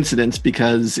happy coincidence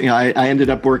because I ended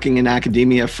up working in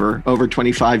academia for over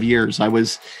 25 years. I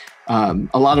was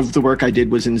a lot of the work I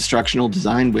did was instructional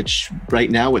design, which right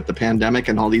now with the pandemic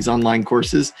and all these online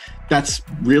courses, that's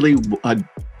really a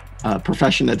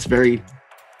profession that's very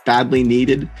badly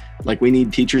needed. Like, we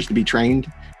need teachers to be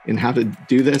trained in how to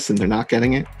do this, and they're not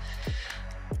getting it.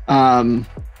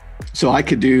 So I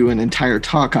could do an entire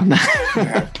talk on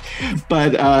that.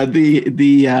 But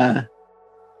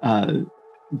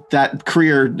that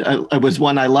career was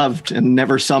one I loved and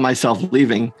never saw myself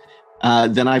leaving.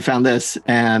 Then I found this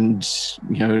and,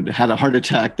 had a heart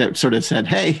attack that sort of said,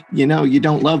 hey, you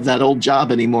don't love that old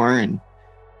job anymore. And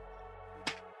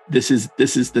this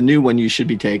is the new one you should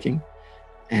be taking.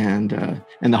 And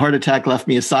the heart attack left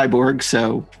me a cyborg.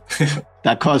 So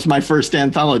that caused my first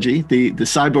anthology, the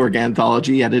cyborg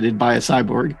anthology, edited by a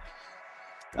cyborg.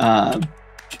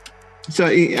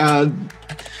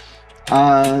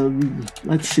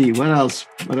 Let's see, what else?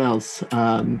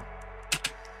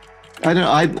 I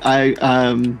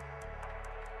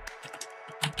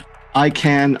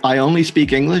only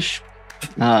speak English,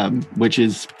 which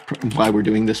is why we're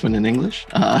doing this one in English.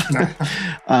 But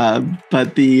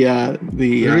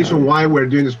the reason why we're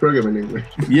doing this program in English.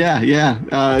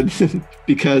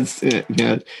 Because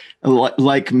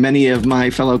like many of my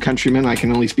fellow countrymen, I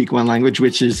can only speak one language,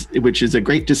 which is a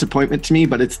great disappointment to me.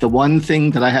 But it's the one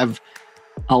thing that I have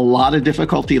a lot of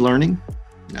difficulty learning.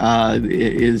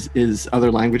 Is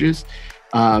other languages.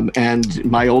 And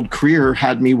my old career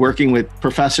had me working with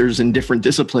professors in different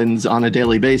disciplines on a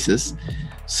daily basis.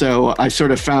 So I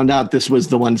sort of found out this was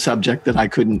the one subject that I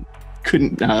couldn't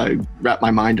wrap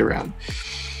my mind around.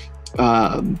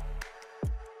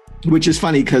 Which is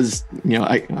funny because,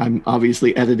 I'm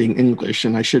obviously editing English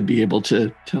and I should be able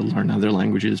to learn other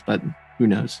languages, but who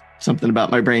knows? Something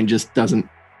about my brain just doesn't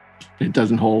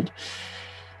hold.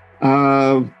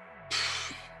 I'm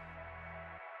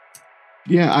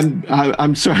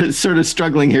sort of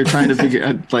struggling here trying to figure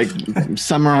out,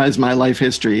 summarize my life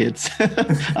history.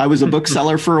 I was a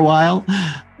bookseller for a while.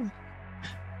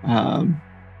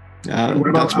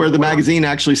 That's where the magazine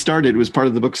actually started. It was part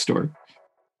of the bookstore.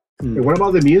 And what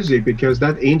about the music? Because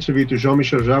that interview to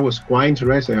Jean-Michel Jarre was quite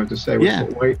interesting, I have to say. I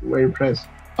was quite impressed.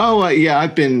 Oh,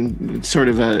 I've been sort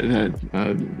of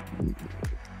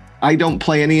I don't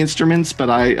play any instruments,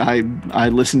 but I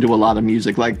listen to a lot of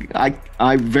music. Like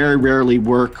I very rarely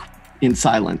work in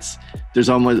silence. There's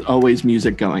almost always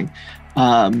music going.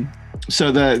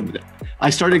 So I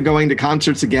started going to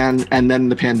concerts again, and then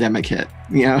the pandemic hit.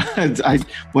 You know,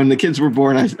 when the kids were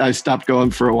born, I stopped going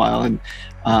for a while,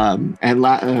 and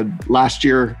last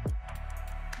year,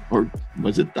 or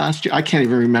was it last year? I can't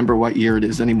even remember what year it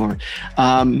is anymore.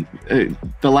 The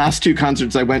last two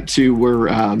concerts I went to were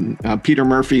Peter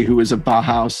Murphy, who was of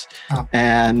Bauhaus,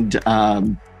 and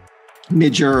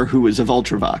Midger, who was of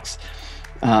Ultravox.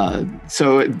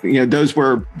 So, you know, those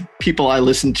were people I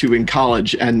listened to in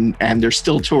college, and they're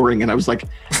still touring. And I was like,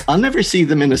 I'll never see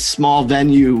them in a small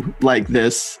venue like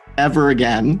this ever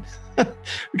again,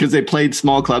 because they played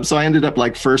small clubs. So I ended up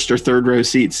like first or third row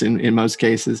seats in most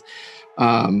cases.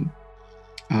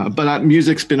 But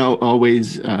music's been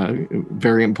always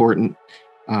very important.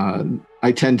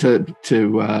 I tend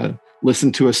to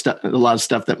listen to a lot of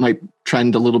stuff that might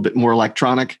trend a little bit more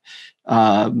electronic.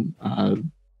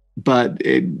 But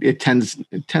it tends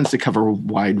to cover a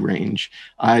wide range.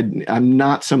 I'm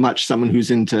not so much someone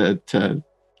who's into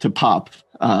pop,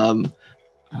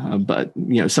 but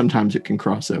you know, sometimes it can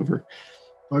cross over.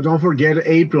 Well, don't forget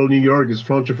April, New York is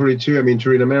Frontier 42. I mean,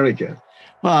 touring America.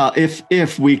 Well,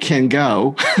 if we can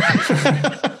go.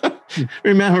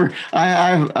 Remember,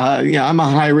 I'm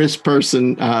a high risk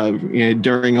person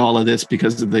during all of this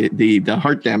because of the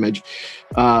heart damage.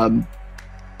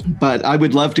 But I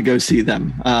would love to go see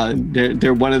them.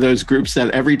 They're one of those groups that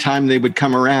every time they would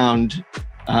come around,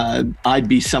 I'd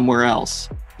be somewhere else.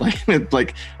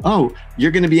 Like, oh,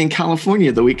 you're going to be in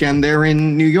California the weekend they're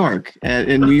in New York.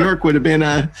 And New York would have been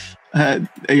a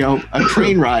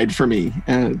train ride for me.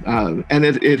 And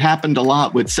it happened a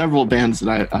lot with several bands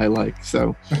that I like.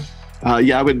 So,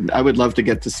 I would love to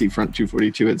get to see Front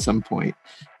 242 at some point.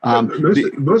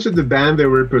 Most of the band, they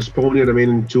were postponing,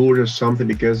 in tours or something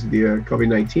because of the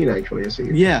COVID-19, actually, I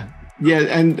see. Yeah,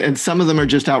 and some of them are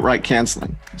just outright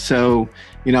canceling. So,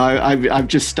 I've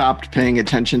just stopped paying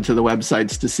attention to the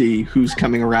websites to see who's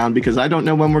coming around, because I don't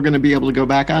know when we're going to be able to go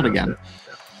back out again.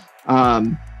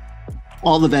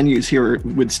 All the venues here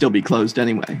would still be closed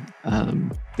anyway.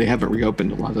 They haven't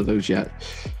reopened a lot of those yet.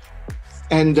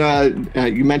 And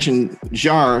you mentioned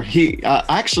Jar. He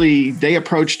they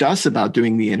approached us about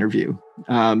doing the interview.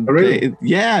 Really?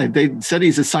 They said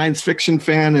he's a science fiction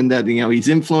fan and that he's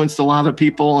influenced a lot of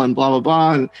people and blah blah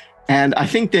blah. And I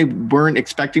think they weren't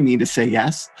expecting me to say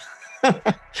yes,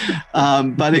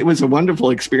 but it was a wonderful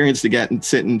experience to get and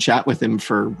sit and chat with him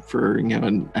for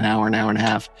an hour and a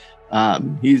half.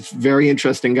 He's a very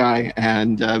interesting guy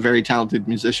and a very talented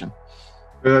musician.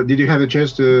 Did you have a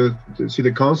chance to see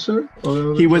the concert?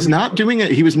 He was not doing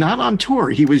it. He was not on tour.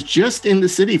 He was just in the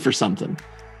city for something.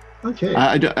 Okay.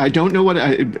 I don't know what,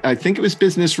 I think it was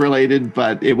business related,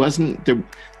 but it wasn't.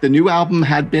 The new album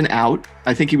had been out.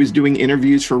 I think he was doing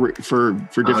interviews for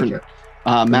different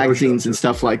magazines and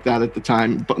stuff like that at the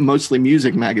time, but mostly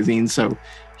music magazines. So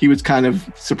he was kind of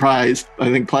surprised, I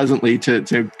think pleasantly,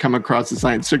 to come across a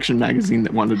science fiction magazine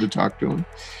that wanted to talk to him.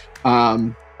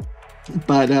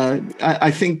 But I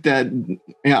think that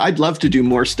I'd love to do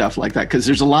more stuff like that, because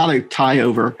there's a lot of tie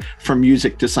over from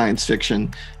music to science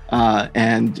fiction,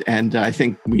 and I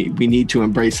think we need to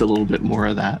embrace a little bit more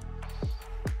of that.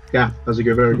 Yeah, that's a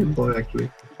very good point,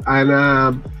 actually.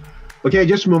 And okay,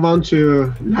 just move on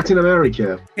to Latin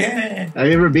America. Yeah. Have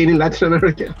you ever been in Latin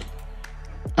America?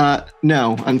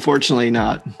 No, unfortunately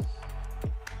not.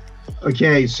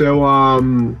 Okay, so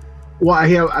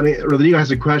Rodrigo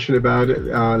has a question about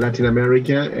Latin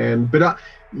America, but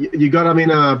you got,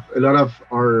 a lot of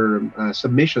our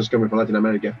submissions coming from Latin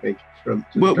America, I think.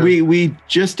 Well, we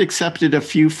just accepted a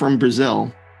few from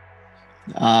Brazil,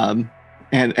 and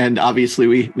obviously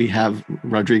we have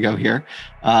Rodrigo here.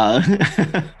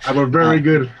 I'm a very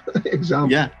good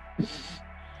example. Yeah.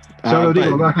 So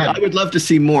Rodrigo, go ahead. I would love to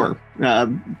see more.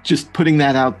 Just putting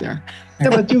that out there. Yeah,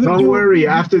 but don't worry.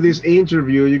 After this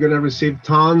interview, you're gonna receive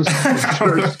tons of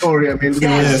short story.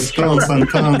 Yes, tons and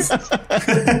tons.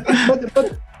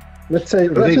 but let's say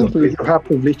recently you have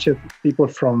published people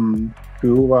from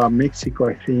Cuba, Mexico.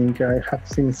 I think I have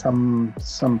seen some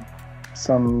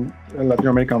Latin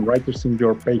American writers in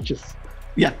your pages.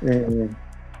 Yeah,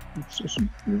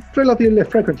 relatively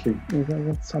frequently.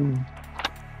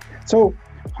 So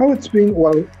how it's been?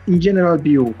 Well, in general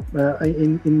view,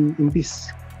 in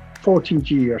this 14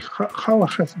 years, how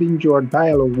has been your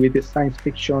dialogue with the science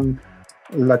fiction,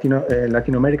 Latin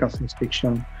American science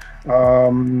fiction,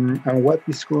 and what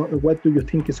do you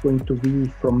think is going to be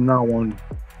from now on?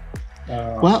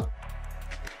 Well,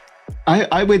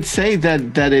 I would say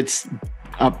that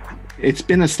it's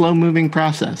been a slow-moving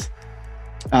process.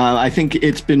 I think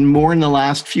it's been more in the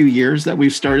last few years that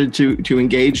we've started to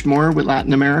engage more with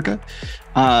Latin America.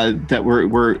 that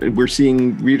we're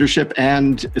seeing readership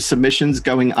and submissions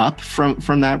going up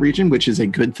from that region, which is a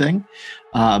good thing.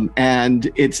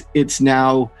 And it's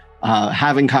now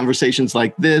having conversations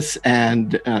like this,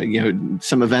 and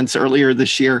some events earlier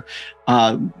this year.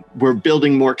 We're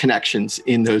building more connections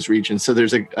in those regions. So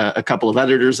there's a couple of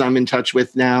editors I'm in touch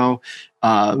with now,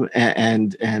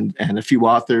 and a few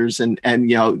authors, and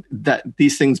that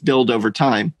these things build over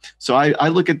time. So I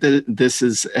look at this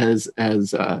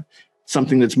as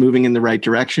something that's moving in the right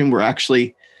direction. We're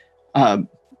actually, I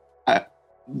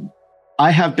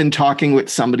have been talking with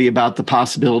somebody about the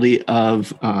possibility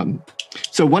of,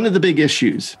 so one of the big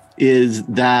issues is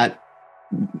that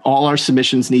all our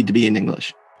submissions need to be in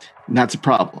English, and that's a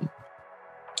problem.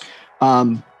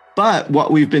 But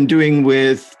what we've been doing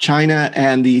with China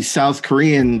and the South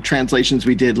Korean translations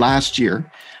we did last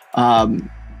year,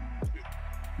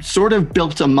 sort of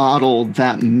built a model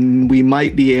that we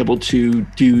might be able to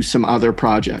do some other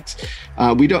projects.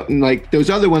 We don't, like, those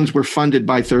other ones were funded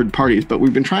by third parties, but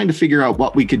we've been trying to figure out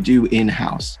what we could do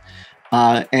in-house.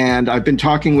 And I've been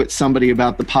talking with somebody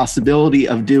about the possibility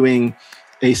of doing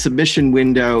a submission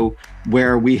window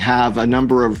where we have a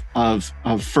number of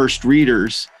first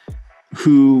readers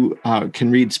who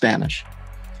can read Spanish,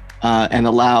 and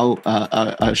allow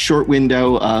a short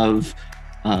window of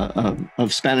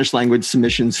Spanish language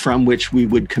submissions from which we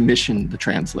would commission the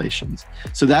translations.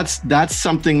 So that's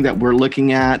something that we're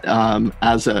looking at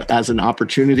as an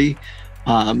opportunity.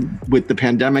 With the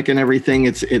pandemic and everything,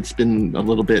 it's been a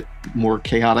little bit more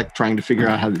chaotic trying to figure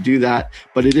out how to do that.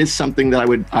 But it is something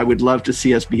that I would love to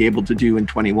see us be able to do in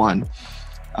 21.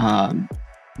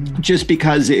 Just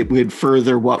because it would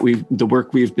further the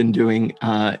work we've been doing,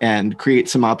 and create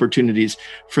some opportunities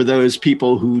for those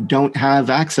people who don't have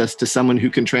access to someone who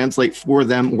can translate for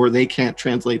them, or they can't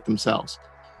translate themselves.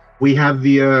 We have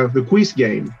the quiz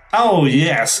game. Oh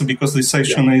yes, because this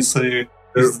section is the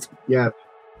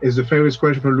favorite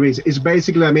question from Luis. It's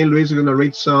basically, Luis is going to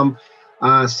read some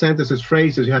sentences,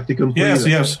 phrases. You have to complete.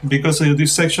 Yes, because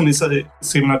this section is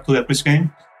similar to the quiz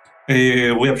game.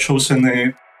 We have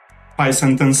chosen 5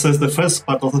 sentences, the first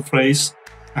part of the phrase,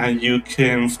 and you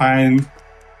can find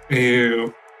a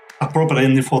proper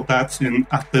ending for that. And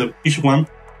after each one,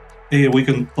 we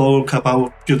can talk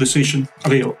about your decision a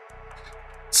little.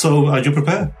 So, are you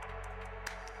prepared?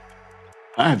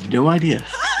 I have no idea.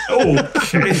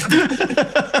 Okay.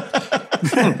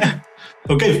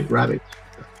 Okay. Rabbit.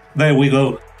 There we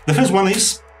go. The first one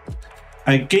is: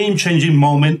 a game-changing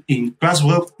moment in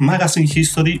Clarkesworld Magazine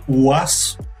history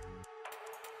was...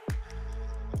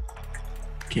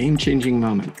 Game-changing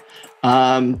moment.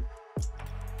 Our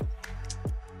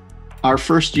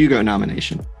first Hugo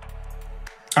nomination.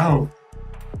 Oh,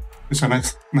 it's a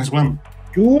nice one.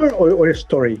 Your or a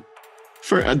story?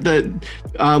 For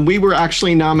we were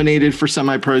actually nominated for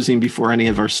Semiprozine before any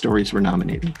of our stories were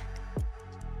nominated.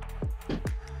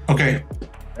 Okay.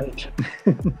 Right.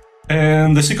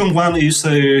 And the second one is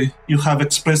you have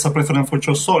expressed a preference for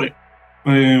your story.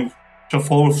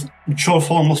 Short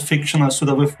form of fiction are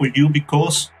suitable for you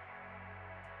because...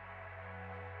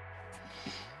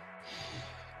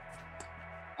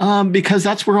 Because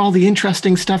that's where all the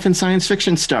interesting stuff in science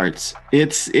fiction starts.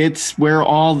 It's where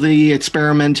all the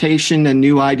experimentation and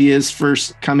new ideas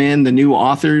first come in, the new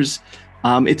authors.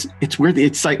 It's where the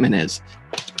excitement is.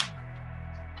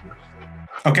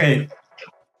 Okay.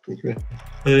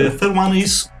 The third one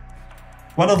is,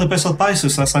 what are the best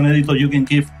advices as an editor you can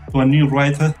give to a new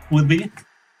writer would be?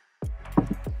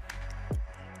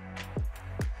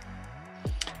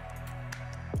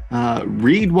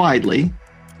 Read widely,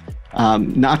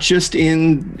 not just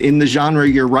in the genre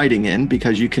you're writing in,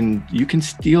 because you can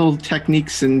steal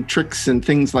techniques and tricks and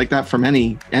things like that from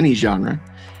any genre,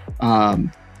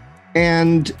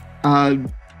 and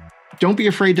don't be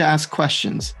afraid to ask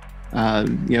questions.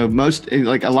 Most,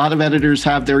 like, a lot of editors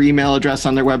have their email address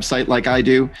on their website, like I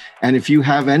do. And if you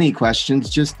have any questions,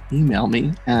 just email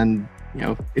me. And,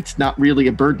 it's not really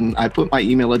a burden. I put my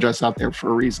email address out there for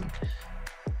a reason.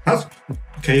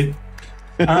 Okay.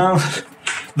 The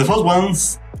first one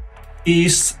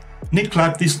is Nick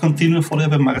Clarke discontinued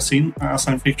Forever magazine, a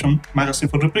science fiction magazine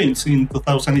for reprints in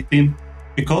 2018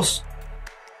 because...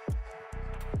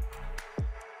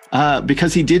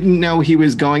 Because he didn't know he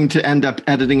was going to end up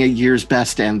editing a year's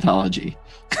best anthology.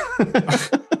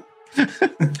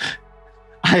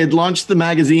 I had launched the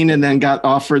magazine and then got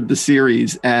offered the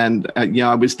series. And,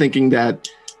 I was thinking that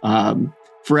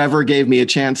Forever gave me a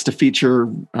chance to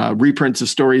feature reprints of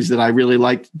stories that I really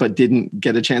liked, but didn't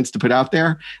get a chance to put out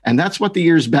there. And that's what the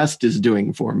year's best is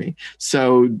doing for me.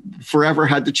 So Forever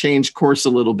had to change course a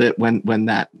little bit when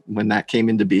that came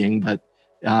into being. But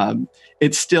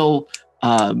it's still...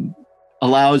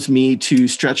 allows me to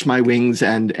stretch my wings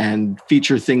and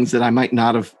feature things that I might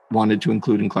not have wanted to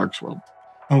include in Clarkesworld.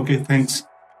 Okay, thanks.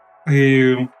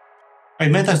 I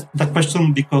made that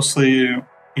question because, in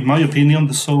my opinion,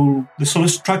 the sole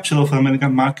structure of the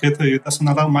American market doesn't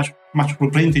allow much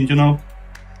reprinting. You know,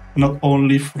 not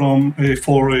only from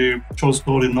for short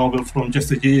story novel from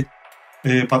yesteryear,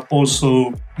 but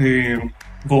also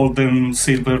golden,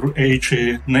 silver age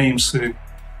names.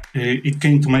 It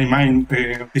came to my mind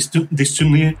these two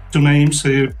names,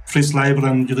 Fritz Leiber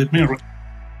and Ditmar.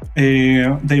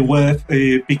 They were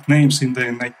big names in the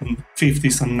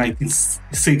 1950s and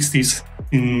 1960s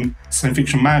in science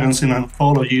fiction magazines and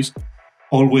anthologies,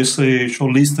 always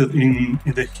shortlisted in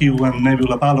the Hugo and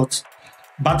Nebula ballots.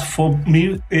 But for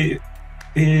me, they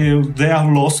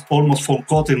are lost, almost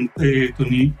forgotten to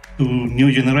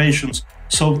new generations.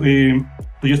 So, do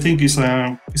you think it's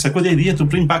a good idea to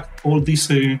bring back all these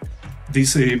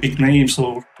big names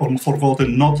or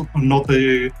forgotten, not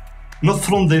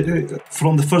from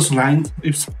the first line,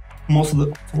 it's most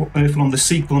from the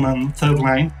second and third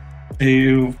line,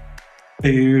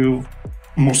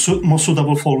 more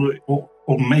suitable for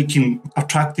or making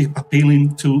attractive,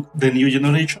 appealing to the new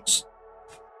generations?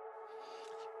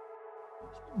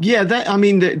 Yeah,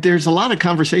 there's a lot of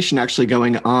conversation actually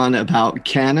going on about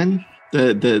canon,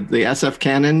 the SF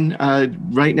canon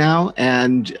right now,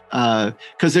 and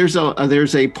because there's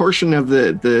a portion of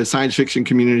the science fiction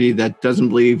community that doesn't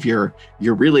believe you're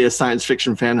really a science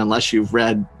fiction fan unless you've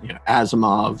read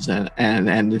Asimov's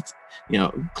and it's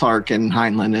Clarke and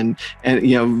Heinlein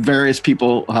and various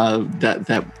people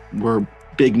that were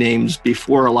big names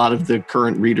before a lot of the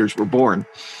current readers were born.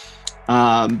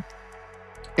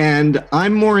 And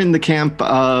I'm more in the camp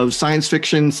of science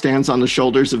fiction stands on the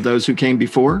shoulders of those who came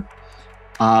before.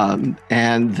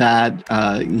 And that,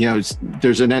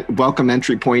 there's a welcome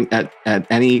entry point at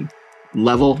any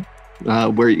level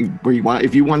where you want.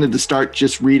 If you wanted to start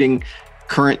just reading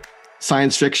current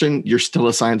science fiction, you're still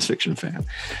a science fiction fan.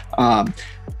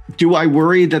 Do I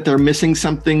worry that they're missing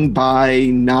something by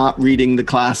not reading the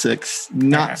classics?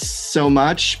 Not so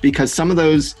much, because some of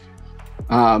those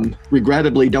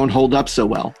regrettably don't hold up so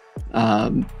well.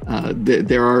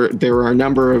 There are a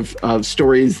number of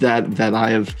stories that I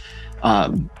have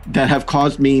that have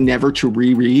caused me never to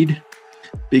reread,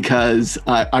 because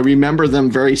I remember them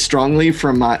very strongly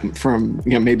from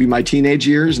maybe my teenage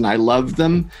years, and I loved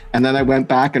them, and then I went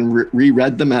back and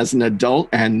reread them as an adult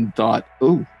and thought,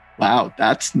 oh, wow,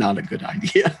 that's not a good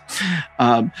idea.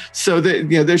 So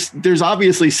there's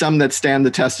obviously some that stand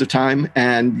the test of time,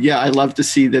 and I love to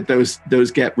see that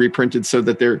those get reprinted so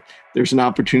that there's an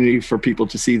opportunity for people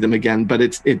to see them again. But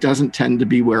it doesn't tend to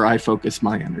be where I focus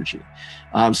my energy.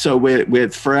 So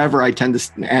with Forever, I tend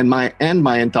to and my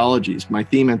anthologies, my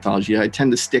theme anthology, I tend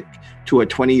to stick to a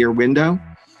 20-year window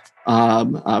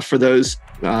for those.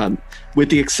 With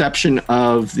the exception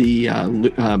of the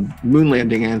moon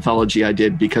landing anthology I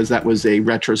did, because that was a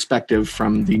retrospective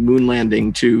from the moon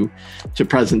landing to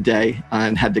present day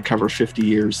and had to cover 50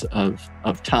 years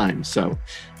of time. So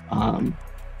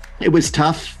it was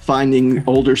tough finding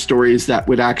older stories that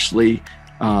would actually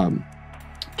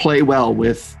play well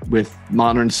with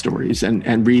modern stories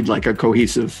and read like a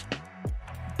cohesive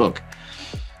book.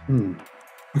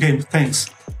 Okay, thanks.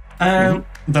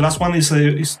 The last one is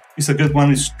a good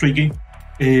one. It's tricky.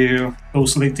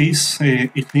 Those like this.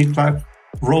 If Nick Clarke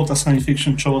wrote a science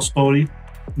fiction short story,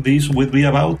 this would be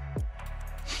about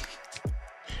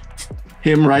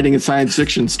him writing a science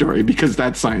fiction story, because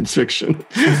that's science fiction.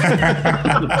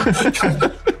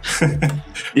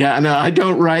 Yeah, no, I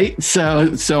don't write,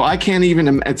 so I can't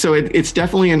even. So it's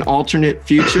definitely an alternate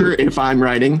future if I'm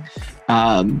writing.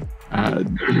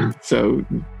 So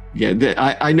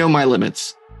yeah, I know my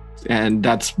limits, and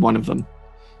that's one of them.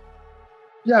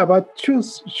 Yeah, but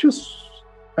choose.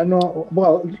 I know.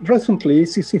 Well, recently,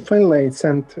 CC Finlay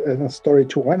sent a story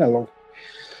to Analog.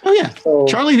 Oh yeah, so,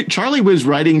 Charlie was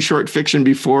writing short fiction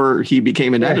before he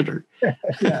became an editor.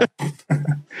 Yeah.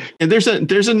 And there's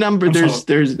a number.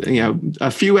 There's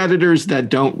a few editors that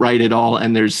don't write at all,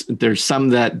 and there's some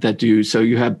that do. So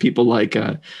you have people like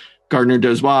Gardner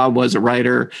Dozois was a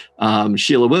writer.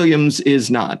 Sheila Williams is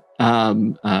not.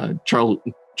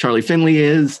 Charlie Finlay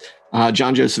is.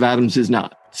 John Joseph Adams is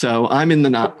not. So I'm in the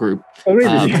not group. Oh,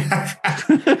 really?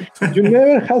 You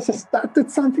never has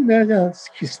started something there? Yes.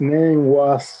 His name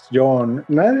was John.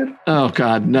 Never? Oh,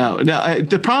 God, no.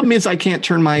 The problem is I can't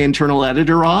turn my internal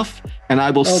editor off, and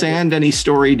I will sand any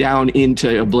story down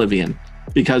into oblivion,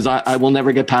 because I will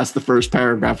never get past the first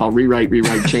paragraph. I'll rewrite,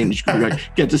 change,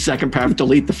 get the second paragraph,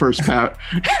 delete the first paragraph,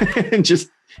 and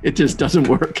it just doesn't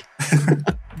work.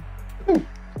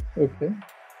 Okay.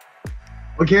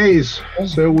 Okay,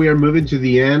 so we are moving to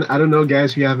the end. I don't know,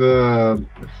 guys, if you have a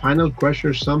final question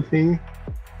or something.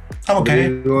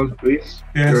 Okay. Please.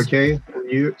 Yes. You're okay?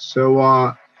 You.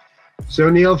 So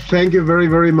Neil, thank you very,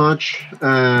 very much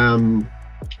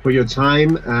for your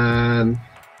time, and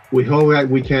we hope that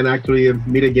we can actually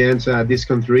meet again at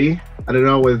DISCON 3. I don't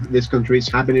know if DISCON 3 is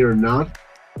happening or not.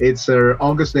 It's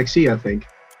August next year, I think.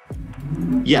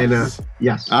 Yes. And,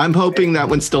 yes. I'm hoping that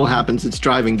one still happens. It's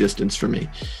driving distance for me.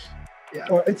 Yeah.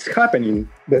 Well, it's happening.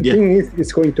 The thing is,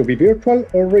 it's going to be virtual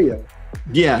or real.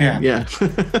 Yeah.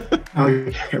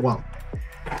 Okay, well.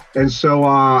 And so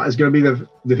it's going to be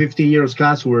the 15 years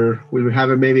class where we will have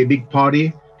maybe a big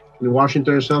party in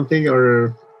Washington or something,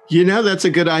 or... That's a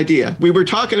good idea. We were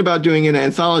talking about doing an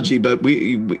anthology, but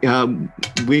we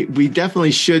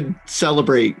definitely should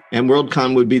celebrate, and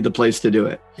Worldcon would be the place to do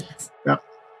it. Yeah.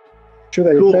 Should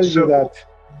I tell you that?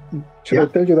 I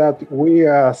tell you that we,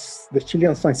 as the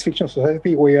Chilean Science Fiction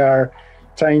Society, we are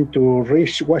trying to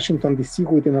reach Washington, D.C.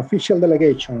 with an official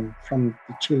delegation from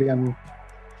the Chilean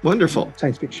Wonderful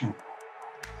science fiction.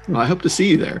 I hope to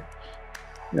see you there.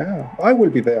 Yeah, I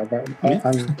will be there. But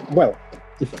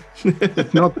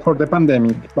if not for the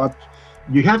pandemic, but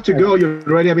you have to go. You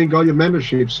already got your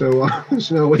membership, so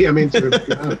there's no way.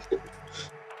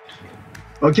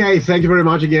 Okay, thank you very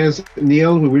much again,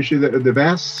 Neil. We wish you the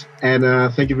best, and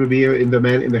thank you for being in the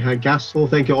Man in the High Castle.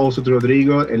 Thank you also to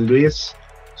Rodrigo and Luis.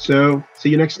 So see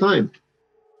you next time.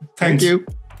 Thank you.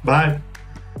 Bye.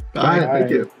 Bye. Thank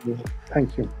you.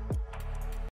 Thank you.